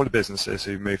lot of smaller businesses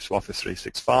who move to Office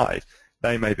 365,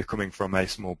 they may be coming from a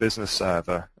small business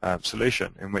server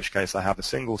solution, in which case they have a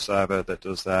single server that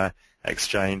does their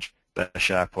Exchange, their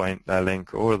SharePoint, their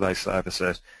Link, all of those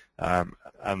services,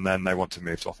 and then they want to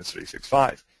move to Office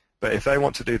 365. But if they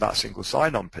want to do that single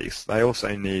sign-on piece, they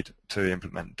also need to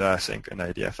implement DirSync and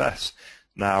ADFS.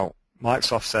 Now,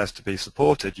 Microsoft says to be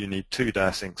supported, you need 2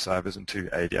 DirSync servers and 2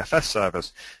 ADFS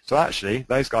servers. So actually,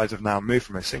 those guys have now moved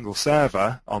from a single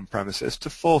server on-premises to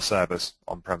 4 servers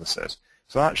on-premises.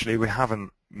 So actually, we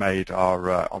haven't made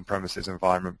our on-premises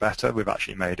environment better. We've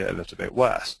actually made it a little bit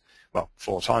worse. Well,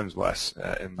 4 times worse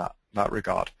in that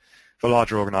regard. For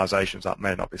larger organizations, that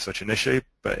may not be such an issue,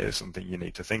 but it is something you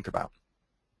need to think about.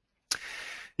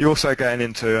 You're also getting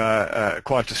into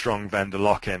quite a strong vendor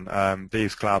lock-in.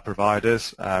 These cloud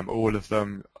providers, all of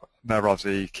them, they're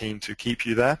obviously keen to keep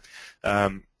you there.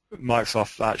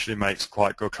 Microsoft actually makes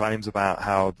quite good claims about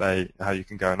how you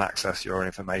can go and access your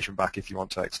information back if you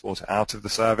want to export it out of the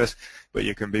service, but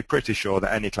you can be pretty sure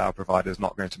that any cloud provider is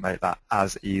not going to make that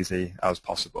as easy as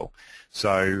possible.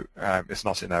 So it's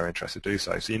not in their interest to do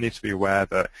so. So you need to be aware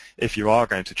that if you are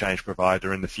going to change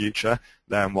provider in the future,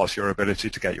 then what's your ability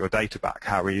to get your data back?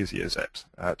 How easy is it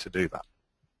to do that?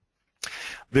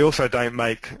 They also don't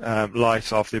make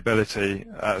light of the ability,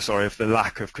 of the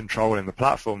lack of control in the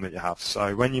platform that you have.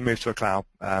 So when you move to a cloud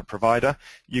provider,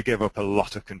 you give up a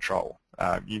lot of control.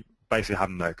 You basically have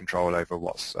no control over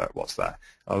what's there.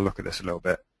 I'll look at this a little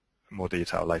bit more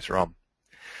detail later on.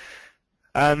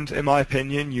 And in my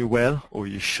opinion, you will, or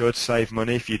you should, save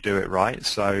money if you do it right.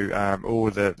 So all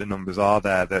the numbers are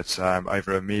there that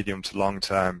over a medium to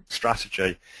long-term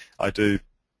strategy, I do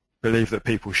believe that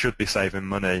people should be saving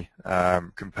money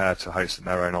compared to hosting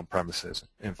their own on-premises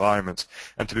environments.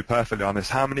 And to be perfectly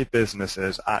honest, how many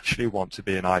businesses actually want to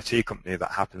be an IT company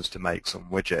that happens to make some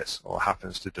widgets or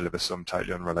happens to deliver some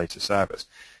totally unrelated service?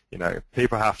 You know,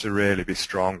 people have to really be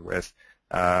strong with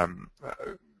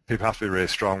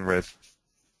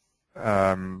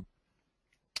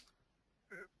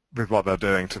with what they're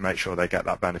doing to make sure they get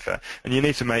that benefit. And you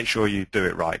need to make sure you do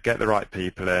it right, get the right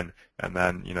people in, and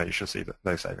then you should see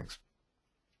those savings.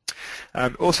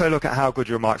 Also look at how good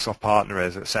your Microsoft partner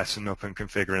is at setting up and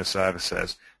configuring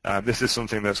services. This is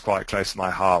something that's quite close to my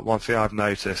heart. One thing I've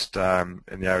noticed in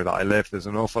the area that I live, there's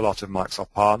an awful lot of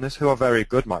Microsoft partners who are very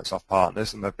good Microsoft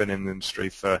partners, and they've been in the industry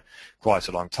for quite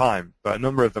a long time. But a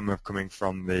number of them are coming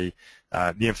from the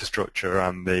infrastructure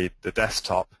and the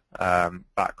desktop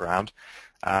background,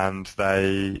 and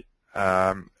they're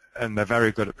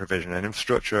very good at provisioning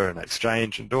infrastructure and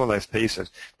Exchange and all those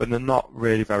pieces, but they're not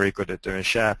really very good at doing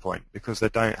SharePoint because they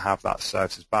don't have that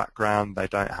services background, they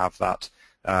don't have that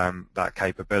that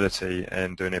capability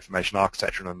in doing information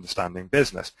architecture and understanding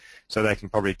business. So they can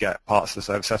probably get parts of the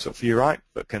service set up for you right,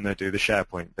 but can they do the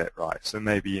SharePoint bit right? So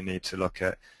maybe you need to look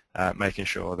at making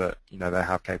sure that they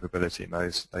have capability in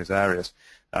those areas.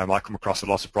 I come across a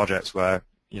lot of projects where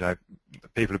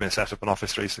people have been set up on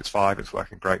Office 365, it's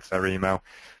working great for their email,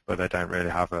 but they don't really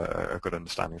have a good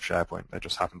understanding of SharePoint. They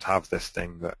just happen to have this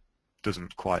thing that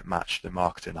doesn't quite match the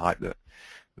marketing hype that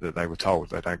they were told.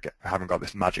 They haven't got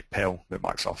this magic pill that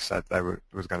Microsoft said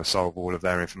was going to solve all of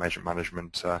their information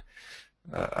management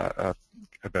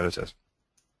abilities.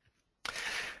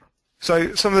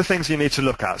 So some of the things you need to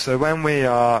look at. So when we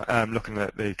are looking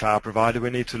at the cloud provider,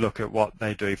 we need to look at what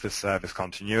they do for service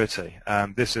continuity.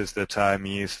 This is the term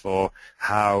used for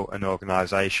how an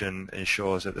organization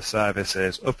ensures that the service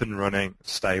is up and running,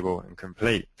 stable and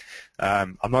complete.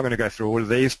 I'm not going to go through all of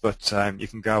these, but you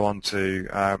can go on to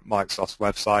Microsoft's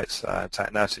website,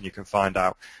 TechNet, and you can find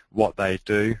out what they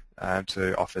do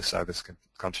to offer service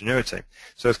continuity.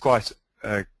 So it's quite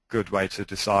a good way to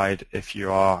decide if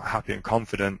you are happy and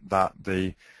confident that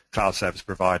the cloud service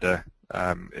provider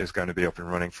is going to be up and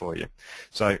running for you.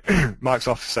 So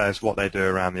Microsoft says what they do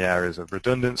around the areas of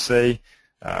redundancy,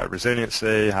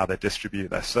 resiliency, how they distribute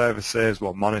their services,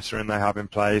 what monitoring they have in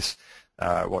place,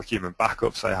 what human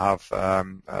backups they have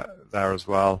there as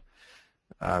well.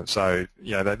 So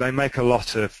they make a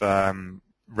lot of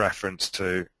reference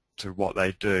to what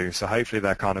they do. So hopefully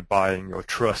they're kind of buying your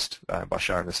trust by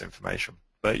sharing this information.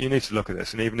 But you need to look at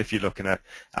this, and even if you're looking at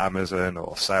Amazon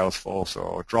or Salesforce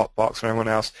or Dropbox or anyone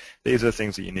else, these are the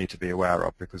things that you need to be aware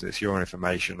of because it's your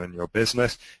information and your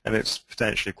business, and it's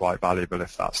potentially quite valuable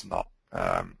if that's not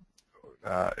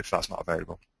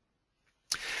available.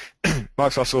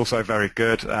 Microsoft's also very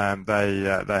good. They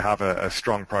have a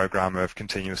strong program of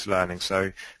continuous learning.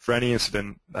 So for any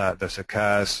incident that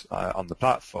occurs on the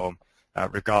platform,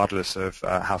 regardless of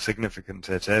how significant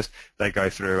it is, they go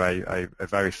through a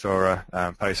very thorough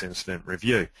post-incident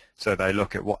review. So they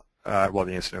look at what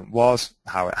the incident was,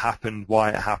 how it happened,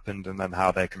 why it happened, and then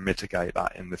how they can mitigate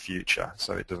that in the future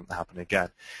so it doesn't happen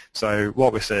again. So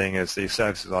what we're seeing is these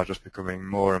services are just becoming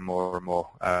more and more and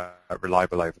more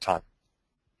reliable over time.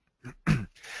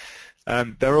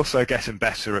 They're also getting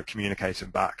better at communicating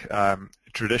back.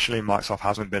 Traditionally, Microsoft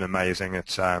hasn't been amazing at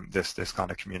this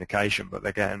kind of communication, but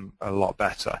they're getting a lot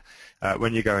better.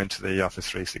 When you go into the Office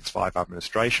 365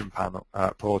 administration panel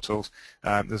portals,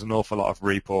 there's an awful lot of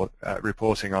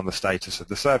reporting on the status of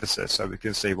the services, so we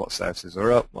can see what services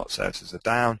are up, what services are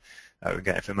down. We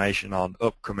get information on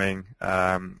upcoming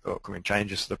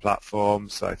changes to the platform,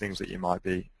 so things that you might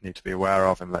need to be aware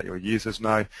of and let your users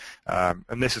know.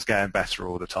 And this is getting better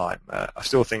all the time. I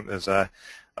still think there's a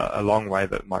long way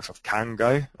that Microsoft can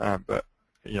go, but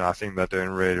I think they're doing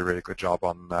a really, really good job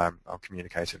on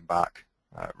communicating back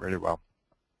really well.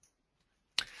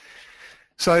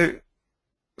 So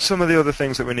some of the other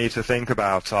things that we need to think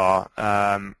about are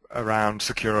around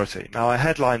security. Now, I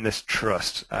headline this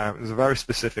trust. There's a very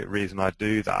specific reason I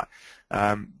do that.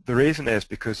 The reason is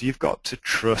because you've got to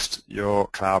trust your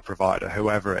cloud provider,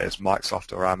 whoever it is,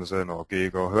 Microsoft or Amazon or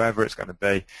Google, whoever it's going to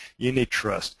be. You need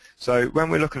trust. So when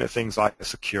we're looking at things like the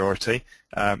security,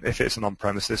 if it's an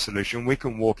on-premises solution, we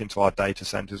can walk into our data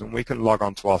centers and we can log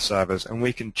onto our servers and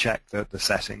we can check that the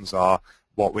settings are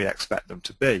what we expect them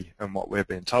to be and what we're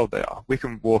being told they are. We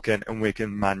can walk in and we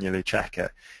can manually check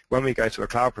it. When we go to a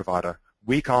cloud provider,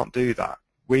 we can't do that.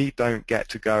 We don't get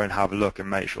to go and have a look and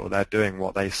make sure they're doing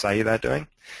what they say they're doing.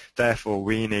 Therefore,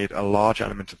 we need a large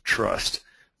element of trust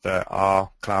that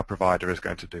our cloud provider is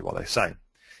going to do what they say.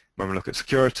 When we look at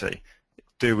security,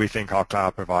 do we think our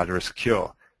cloud provider is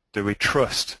secure? Do we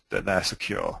trust that they're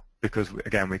secure? because,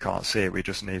 again, we can't see it. We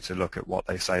just need to look at what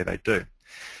they say they do.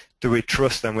 Do we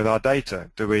trust them with our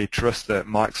data? Do we trust that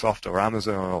Microsoft or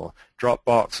Amazon or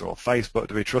Dropbox or Facebook,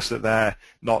 do we trust that they're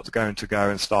not going to go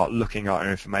and start looking at our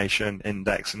information,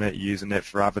 indexing it, using it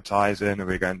for advertising?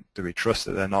 Do we trust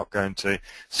that they're not going to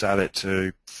sell it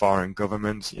to foreign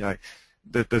governments?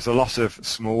 There's a lot of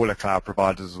smaller cloud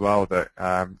providers as well that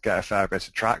get a fair bit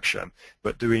of traction,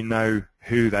 but do we know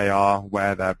who they are,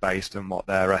 where they're based, and what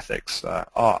their ethics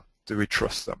are? Do we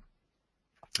trust them?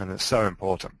 And it's so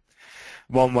important.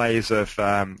 One ways of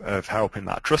helping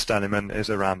that trust element is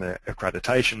around the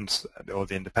accreditations or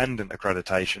the independent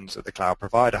accreditations that the cloud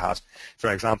provider has.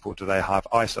 For example, do they have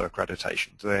ISO accreditation?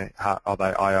 Are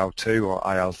they IL2 or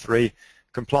IL3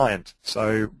 compliant?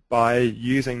 So by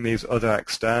using these other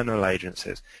external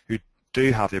agencies who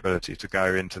do have the ability to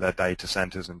go into their data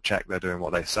centers and check they're doing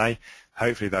what they say,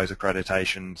 hopefully those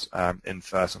accreditations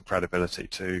infer some credibility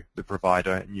to the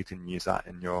provider, and you can use that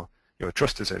in your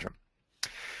trust decision.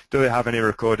 Do they have any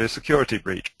recorded security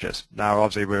breaches? Now,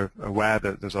 obviously, we're aware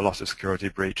that there's a lot of security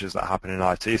breaches that happen in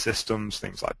IT systems,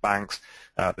 things like banks,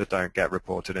 that don't get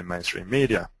reported in mainstream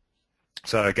media.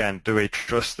 So again, do we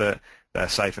trust that they're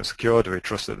safe and secure? Do we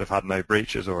trust that they've had no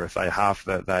breaches, or if they have,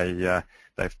 that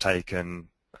they've taken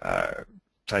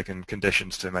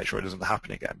conditions to make sure it doesn't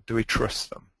happen again? Do we trust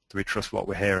them? Do we trust what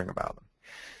we're hearing about them?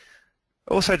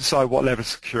 Also decide what level of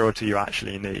security you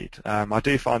actually need. I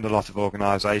do find a lot of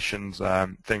organizations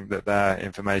think that their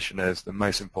information is the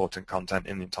most important content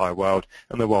in the entire world,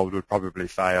 and the world would probably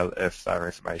fail if their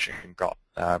information got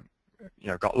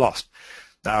lost.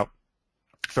 Now,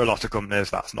 for a lot of companies,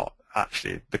 that's not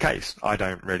actually the case. I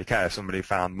don't really care. If somebody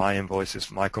found my invoices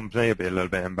for my company, it'd be a little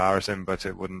bit embarrassing, but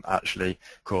it wouldn't actually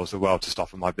cause the world to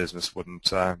stop, and my business wouldn't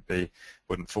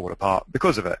fall apart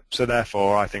because of it. So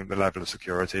therefore, I think the level of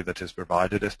security that is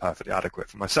provided is perfectly adequate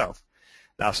for myself.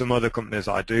 Now, some other companies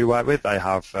I do work with, they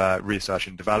have research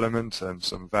and development and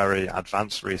some very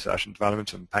advanced research and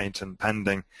development and patent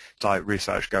pending type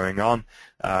research going on,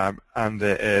 and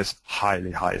it is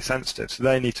highly, highly sensitive. So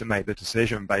they need to make the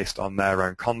decision based on their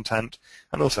own content,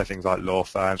 and also things like law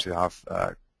firms who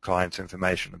have client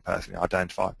information and personally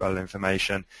identifiable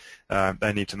information.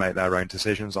 They need to make their own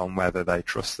decisions on whether they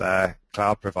trust their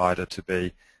cloud provider to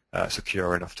be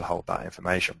secure enough to hold that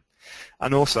information.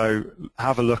 And also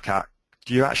have a look at,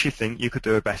 do you actually think you could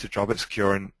do a better job at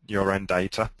securing your own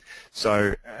data?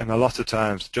 So in a lot of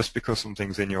terms, just because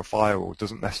something's in your firewall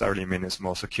doesn't necessarily mean it's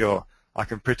more secure. I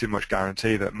can pretty much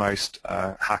guarantee that most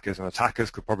hackers and attackers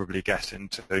could probably get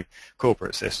into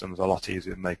corporate systems a lot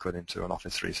easier than they could into an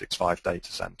Office 365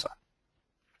 data center.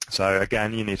 So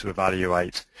again, you need to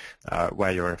evaluate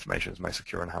where your information is most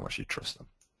secure and how much you trust them.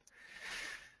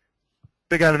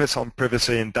 Big elements on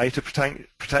privacy and data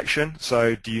protection.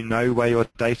 So do you know where your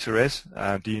data is?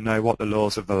 Do you know what the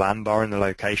laws of the land are in the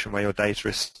location where your data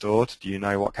is stored? Do you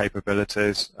know what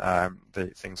capabilities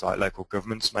things like local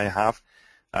governments may have?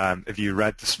 If you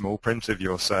read the small print of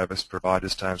your service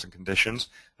provider's terms and conditions,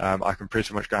 I can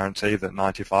pretty much guarantee that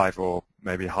 95 or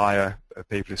maybe higher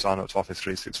people who sign up to Office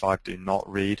 365 do not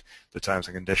read the terms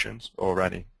and conditions or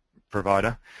any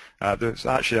provider. There's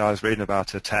actually, I was reading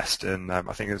about a test in, I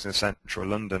think it was in central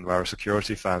London, where a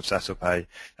security firm set up a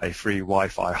free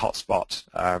Wi-Fi hotspot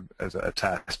as a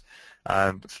test.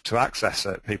 And to access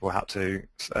it, people had to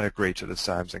agree to the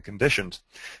terms and conditions.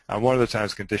 And one of the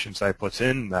terms and conditions they put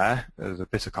in there, as a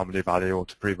bit of comedy value or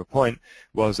to prove a point,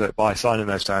 was that by signing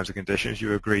those terms and conditions,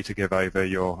 you agree to give over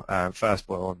your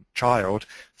firstborn child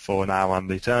for now and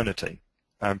eternity.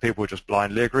 And people just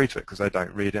blindly agree to it because they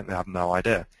don't read it and they have no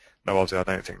idea. Now, obviously, I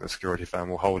don't think the security firm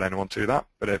will hold anyone to that,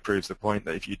 but it proves the point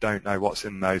that if you don't know what's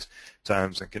in those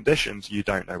terms and conditions, you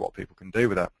don't know what people can do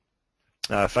with it.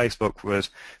 Facebook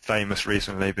was famous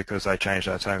recently because they changed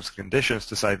their terms and conditions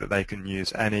to say that they can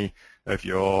use any of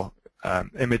your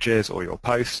images or your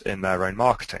posts in their own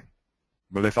marketing.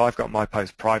 Well, if I've got my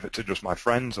post private to just my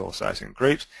friends or certain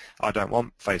groups, I don't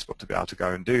want Facebook to be able to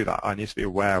go and do that. I need to be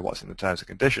aware of what's in the terms and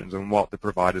conditions and what the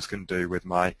providers can do with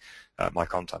my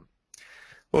content.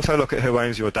 Also look at who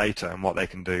owns your data and what they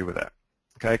can do with it.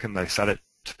 Okay, can they sell it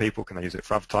to people? Can they use it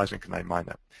for advertising? Can they mine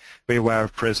it? Be aware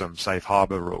of PRISM, safe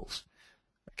harbor rules.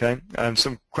 Okay, and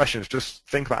some questions. Just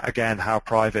think about, again, how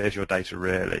private is your data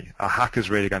really? Are hackers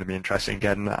really going to be interested in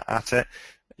getting at it?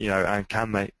 And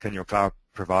can your cloud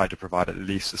provider provide at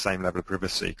least the same level of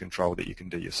privacy control that you can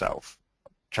do yourself?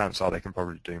 Chances are they can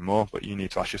probably do more, but you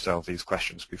need to ask yourself these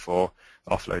questions before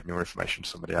offloading your information to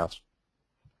somebody else.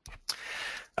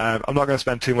 I'm not going to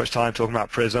spend too much time talking about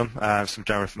PRISM. Some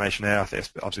general information here. I think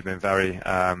it's obviously been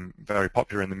very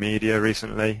popular in the media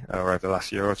recently, or over the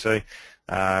last year or two.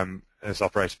 is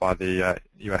operated by the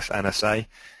US NSA.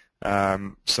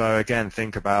 So again,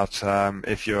 think about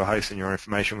if you're hosting your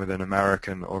information with an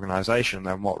American organization,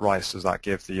 then what rights does that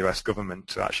give the US government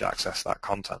to actually access that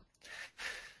content?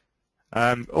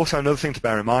 Also, another thing to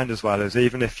bear in mind as well is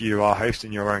even if you are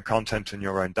hosting your own content in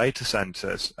your own data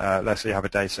centers, let's say you have a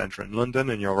data center in London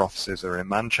and your offices are in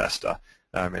Manchester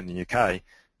in the UK,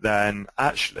 then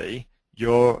actually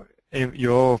your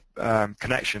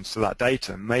connections to that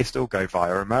data may still go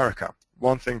via America.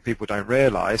 One thing people don't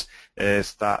realize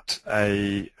is that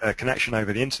a connection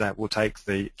over the internet will take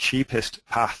the cheapest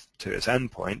path to its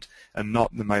endpoint and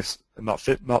not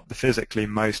the physically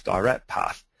most direct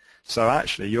path. So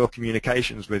actually your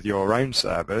communications with your own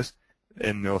servers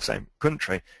in your same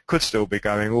country could still be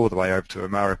going all the way over to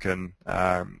American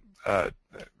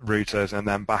routers and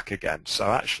then back again. So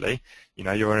actually,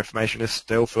 your information is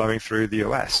still flowing through the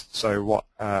US. So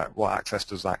what access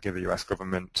does that give the US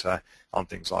government on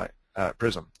things like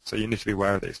Prism? So you need to be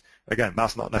aware of these. Again,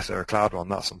 that's not necessarily a cloud one.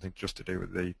 That's something just to do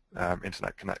with the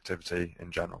internet connectivity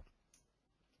in general.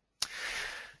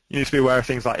 You need to be aware of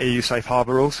things like EU safe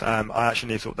harbor rules. I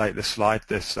actually need to update this slide.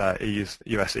 This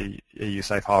US EU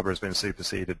safe harbor has been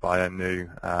superseded by a new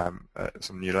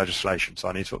some new legislation, so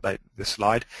I need to update this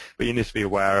slide. But you need to be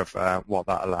aware of what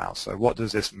that allows. So what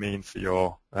does this mean for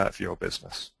your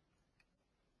business?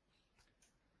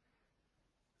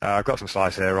 I've got some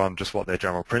slides here on just what their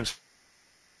general principles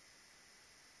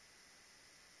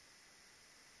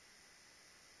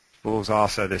are.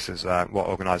 So this is what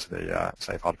organises the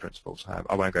safe harbor principles.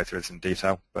 I won't go through this in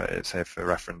detail, but it's here for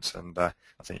reference, and I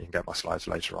think you can get my slides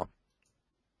later on.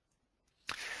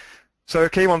 So a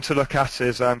key one to look at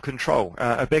is control.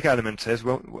 A big element is,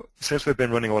 since we've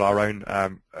been running all our own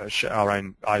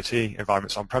IT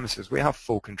environments on premises, we have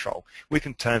full control. We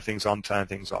can turn things on, turn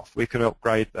things off. We can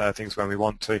upgrade things when we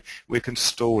want to. We can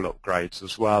stall upgrades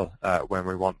as well when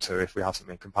we want to if we have some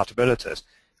incompatibilities.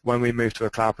 When we move to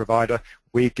a cloud provider,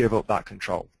 we give up that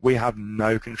control. We have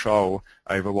no control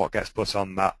over what gets put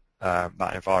on that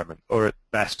environment, or at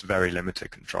best, very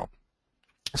limited control.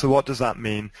 So what does that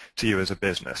mean to you as a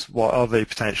business? What are the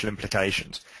potential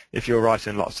implications? If you're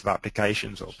writing lots of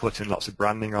applications or putting lots of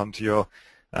branding onto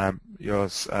your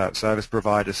service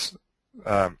provider's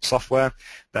software,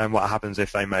 then what happens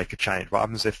if they make a change? What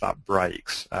happens if that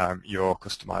breaks your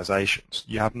customizations?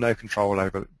 You have no control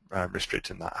over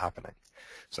restricting that happening.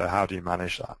 So how do you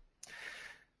manage that?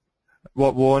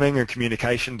 What warning and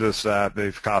communication does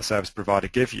the cloud service provider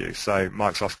give you? So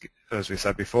Microsoft, as we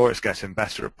said before, is getting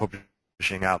better at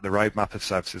publishing out the roadmap of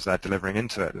services they're delivering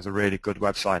into it. There's a really good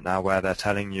website now where they're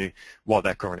telling you what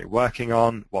they're currently working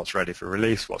on, what's ready for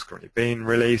release, what's currently being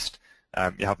released.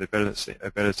 You have the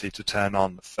ability to turn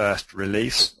on first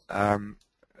release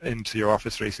into your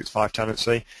Office 365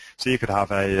 tenancy. So you could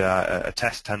have a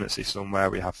test tenancy somewhere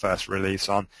we have first release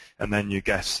on, and then you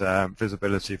get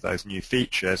visibility of those new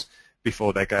features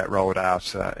before they get rolled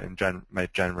out and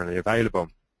made generally available.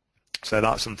 So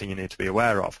that's something you need to be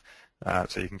aware of,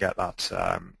 so you can get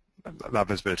that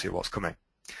visibility of what's coming.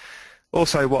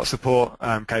 Also, what support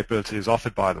capability is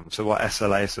offered by them. So what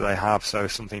SLAs do they have? So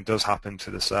if something does happen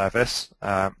to the service,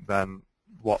 then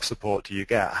what support do you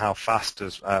get? How fast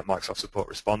does Microsoft support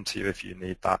respond to you if you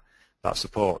need that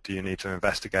support? Do you need to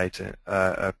investigate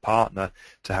a partner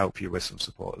to help you with some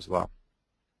support as well?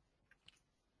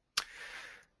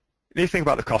 You need to think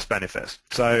about the cost benefits.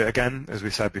 So again, as we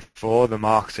said before, the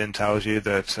marketing tells you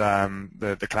that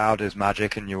the cloud is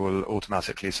magic and you will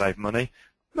automatically save money.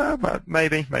 No,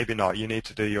 maybe not. You need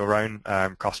to do your own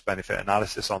cost-benefit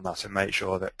analysis on that and make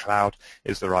sure that cloud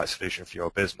is the right solution for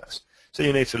your business. So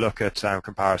you need to look at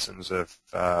comparisons of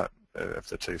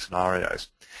the two scenarios.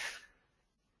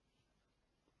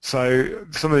 So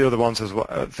some of the other ones as well,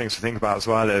 things to think about as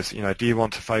well is, do you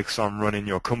want to focus on running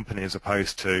your company as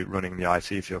opposed to running the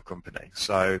IT for your company?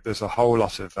 So there's a whole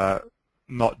lot of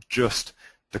not just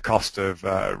the cost of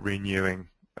renewing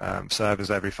servers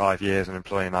every 5 years and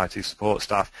employing IT support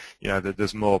staff.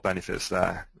 There's more benefits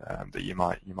there that you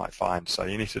might find. So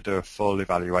you need to do a full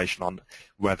evaluation on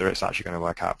whether it's actually going to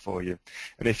work out for you,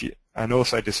 and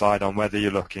also decide on whether you're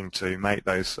looking to make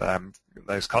those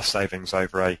cost savings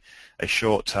over a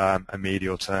short term, a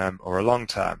medium term, or a long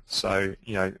term. So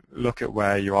look at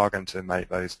where you are going to make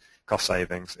those cost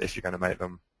savings, if you're going to make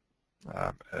them,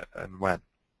 and when.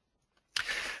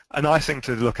 A nice thing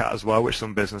to look at as well, which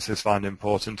some businesses find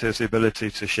important, is the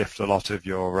ability to shift a lot of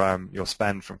your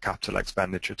spend from capital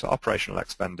expenditure to operational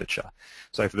expenditure.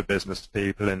 So for the business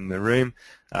people in the room,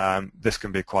 this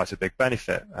can be quite a big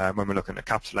benefit. When we're looking at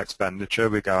capital expenditure,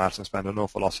 we go out and spend an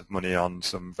awful lot of money on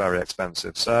some very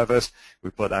expensive servers. We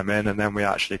put them in, and then we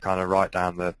actually kind of write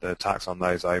down the tax on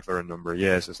those over a number of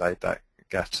years as they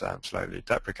get slowly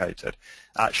deprecated.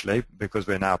 Actually, because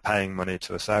we're now paying money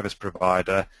to a service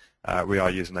provider, we are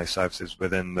using those services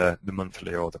within the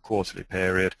monthly or the quarterly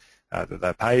period that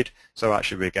they're paid. So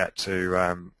actually we get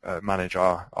to manage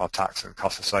our tax and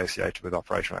costs associated with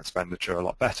operational expenditure a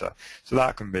lot better. So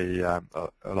that can be a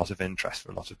lot of interest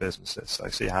for a lot of businesses. So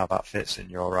see how that fits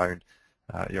in your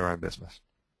own business.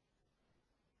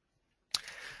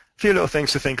 A few little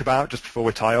things to think about just before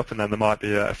we tie up, and then there might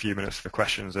be a few minutes for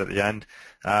questions at the end.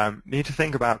 Need to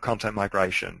think about content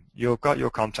migration. You've got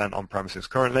your content on premises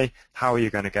currently. How are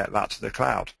you going to get that to the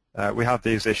cloud? We have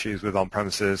these issues with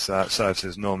on-premises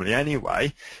services normally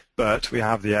anyway, but we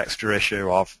have the extra issue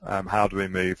of how do we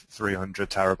move 300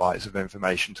 terabytes of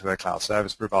information to a cloud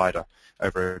service provider.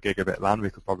 Over a gigabit LAN, we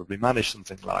could probably manage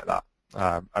something like that.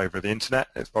 Over the internet,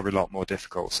 it's probably a lot more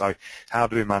difficult. So how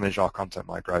do we manage our content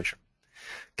migration?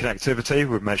 Connectivity,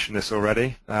 we've mentioned this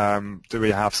already. Do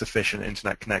we have sufficient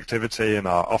internet connectivity in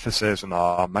our offices and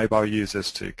our mobile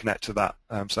users to connect to that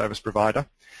service provider?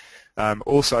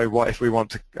 Also, what if we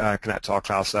want to connect our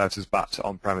cloud services back to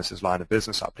on-premises line of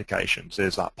business applications?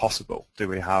 Is that possible? Do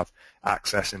we have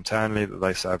access internally that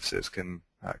those services can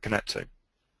connect to?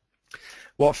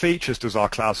 What features does our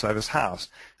cloud service have?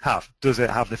 Does it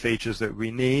have the features that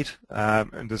we need,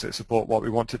 and does it support what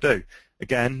we want to do?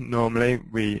 Again, normally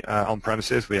on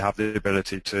premises we have the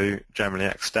ability to generally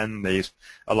extend these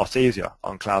a lot easier.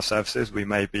 On cloud services we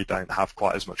maybe don't have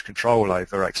quite as much control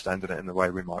over extending it in the way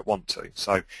we might want to.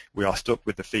 So we are stuck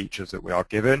with the features that we are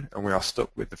given, and we are stuck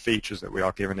with the features that we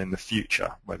are given in the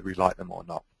future, whether we like them or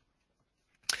not.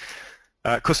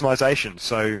 Customization.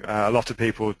 So a lot of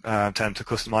people tend to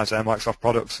customize their Microsoft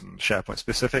products and SharePoint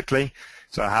specifically.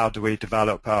 So how do we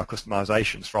develop our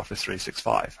customizations for Office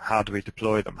 365? How do we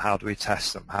deploy them? How do we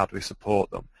test them? How do we support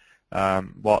them?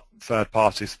 What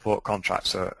third-party support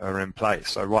contracts are in place?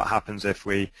 So what happens if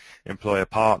we employ a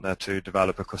partner to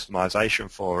develop a customization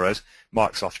for us?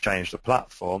 Microsoft changed the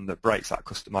platform that breaks that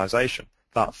customization.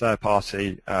 That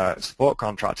third-party support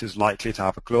contract is likely to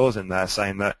have a clause in there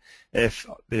saying that if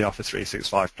the Office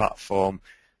 365 platform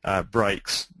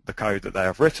breaks the code that they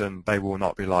have written, they will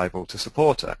not be liable to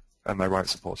support it, and they won't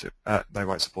support it. They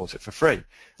won't support it for free.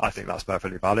 I think that's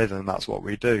perfectly valid, and that's what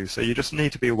we do. So you just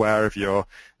need to be aware of your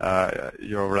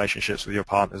relationships with your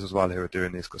partners as well who are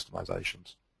doing these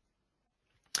customizations.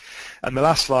 And the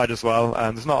last slide as well,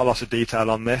 there's not a lot of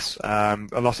detail on this. A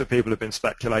lot of people have been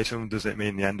speculating, does it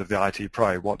mean the end of the IT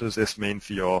pro? What does this mean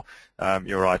for your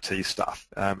IT staff?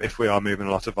 If we are moving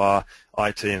a lot of our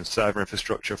IT and server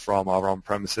infrastructure from our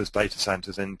on-premises data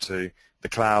centers into the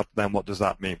cloud, then what does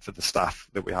that mean for the staff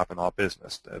that we have in our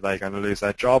business? Are they going to lose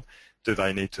their job? Do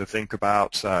they need to think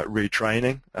about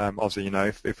retraining? Obviously, you know,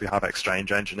 if we have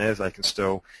Exchange engineers, they can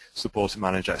still support and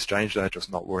manage Exchange. They're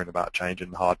just not worrying about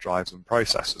changing hard drives and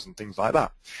processors and things like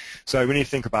that. So we need to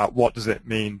think about what does it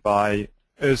mean by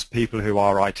us people who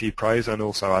are IT pros, and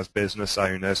also as business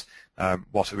owners,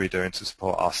 what are we doing to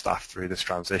support our staff through this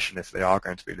transition if they are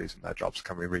going to be losing their jobs?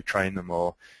 Can we retrain them,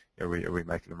 or are we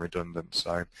making them redundant?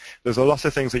 So there's a lot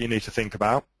of things that you need to think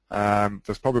about.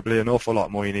 There's probably an awful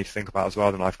lot more you need to think about as well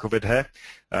than I've covered here,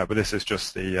 but this is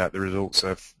just the results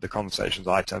of the conversations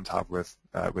I tend to have with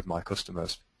my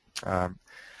customers.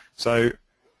 So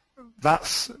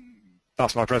that's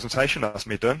my presentation. That's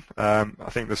me done. I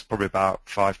think there's probably about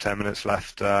 5-10 minutes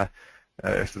left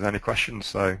if there's any questions.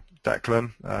 So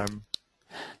Declan.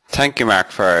 Thank you,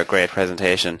 Mark, for a great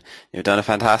presentation. You've done a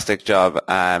fantastic job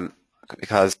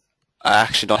because I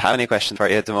actually don't have any questions for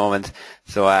you at the moment,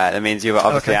 so that means you've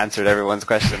obviously answered everyone's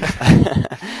questions.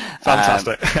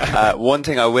 Fantastic. One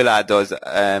thing I will add, though, is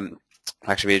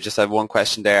actually we just have one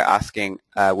question there asking,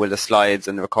 will the slides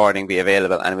and the recording be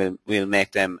available, and we'll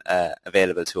make them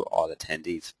available to all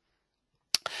attendees.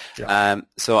 Yeah.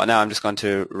 So now I'm just going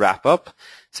to wrap up.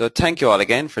 So thank you all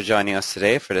again for joining us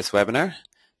today for this webinar.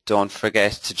 Don't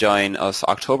forget to join us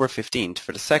October 15th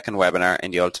for the second webinar in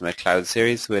the Ultimate Cloud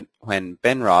series when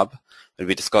Ben Robb will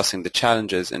be discussing the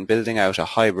challenges in building out a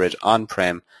hybrid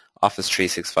on-prem Office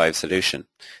 365 solution.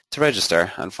 To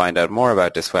register and find out more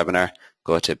about this webinar,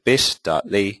 go to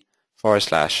bit.ly/Ben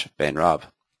Robb.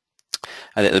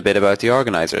 A little bit about the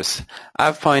organisers.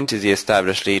 AvePoint is the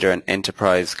established leader in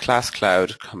enterprise class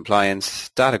cloud compliance,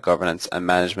 data governance and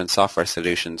management software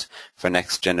solutions for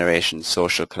next-generation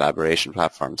social collaboration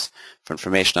platforms. For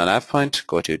information on AvePoint,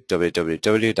 go to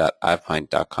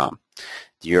www.avepoint.com.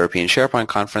 The European SharePoint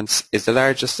Conference is the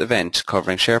largest event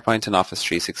covering SharePoint and Office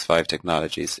 365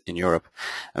 technologies in Europe,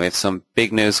 and we have some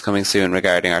big news coming soon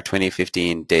regarding our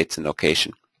 2015 dates and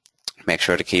location. Make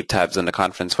sure to keep tabs on the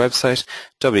conference website,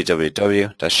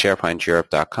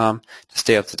 www.sharepointeurope.com, to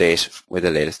stay up to date with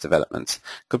the latest developments.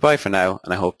 Goodbye for now,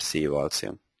 and I hope to see you all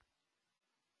soon.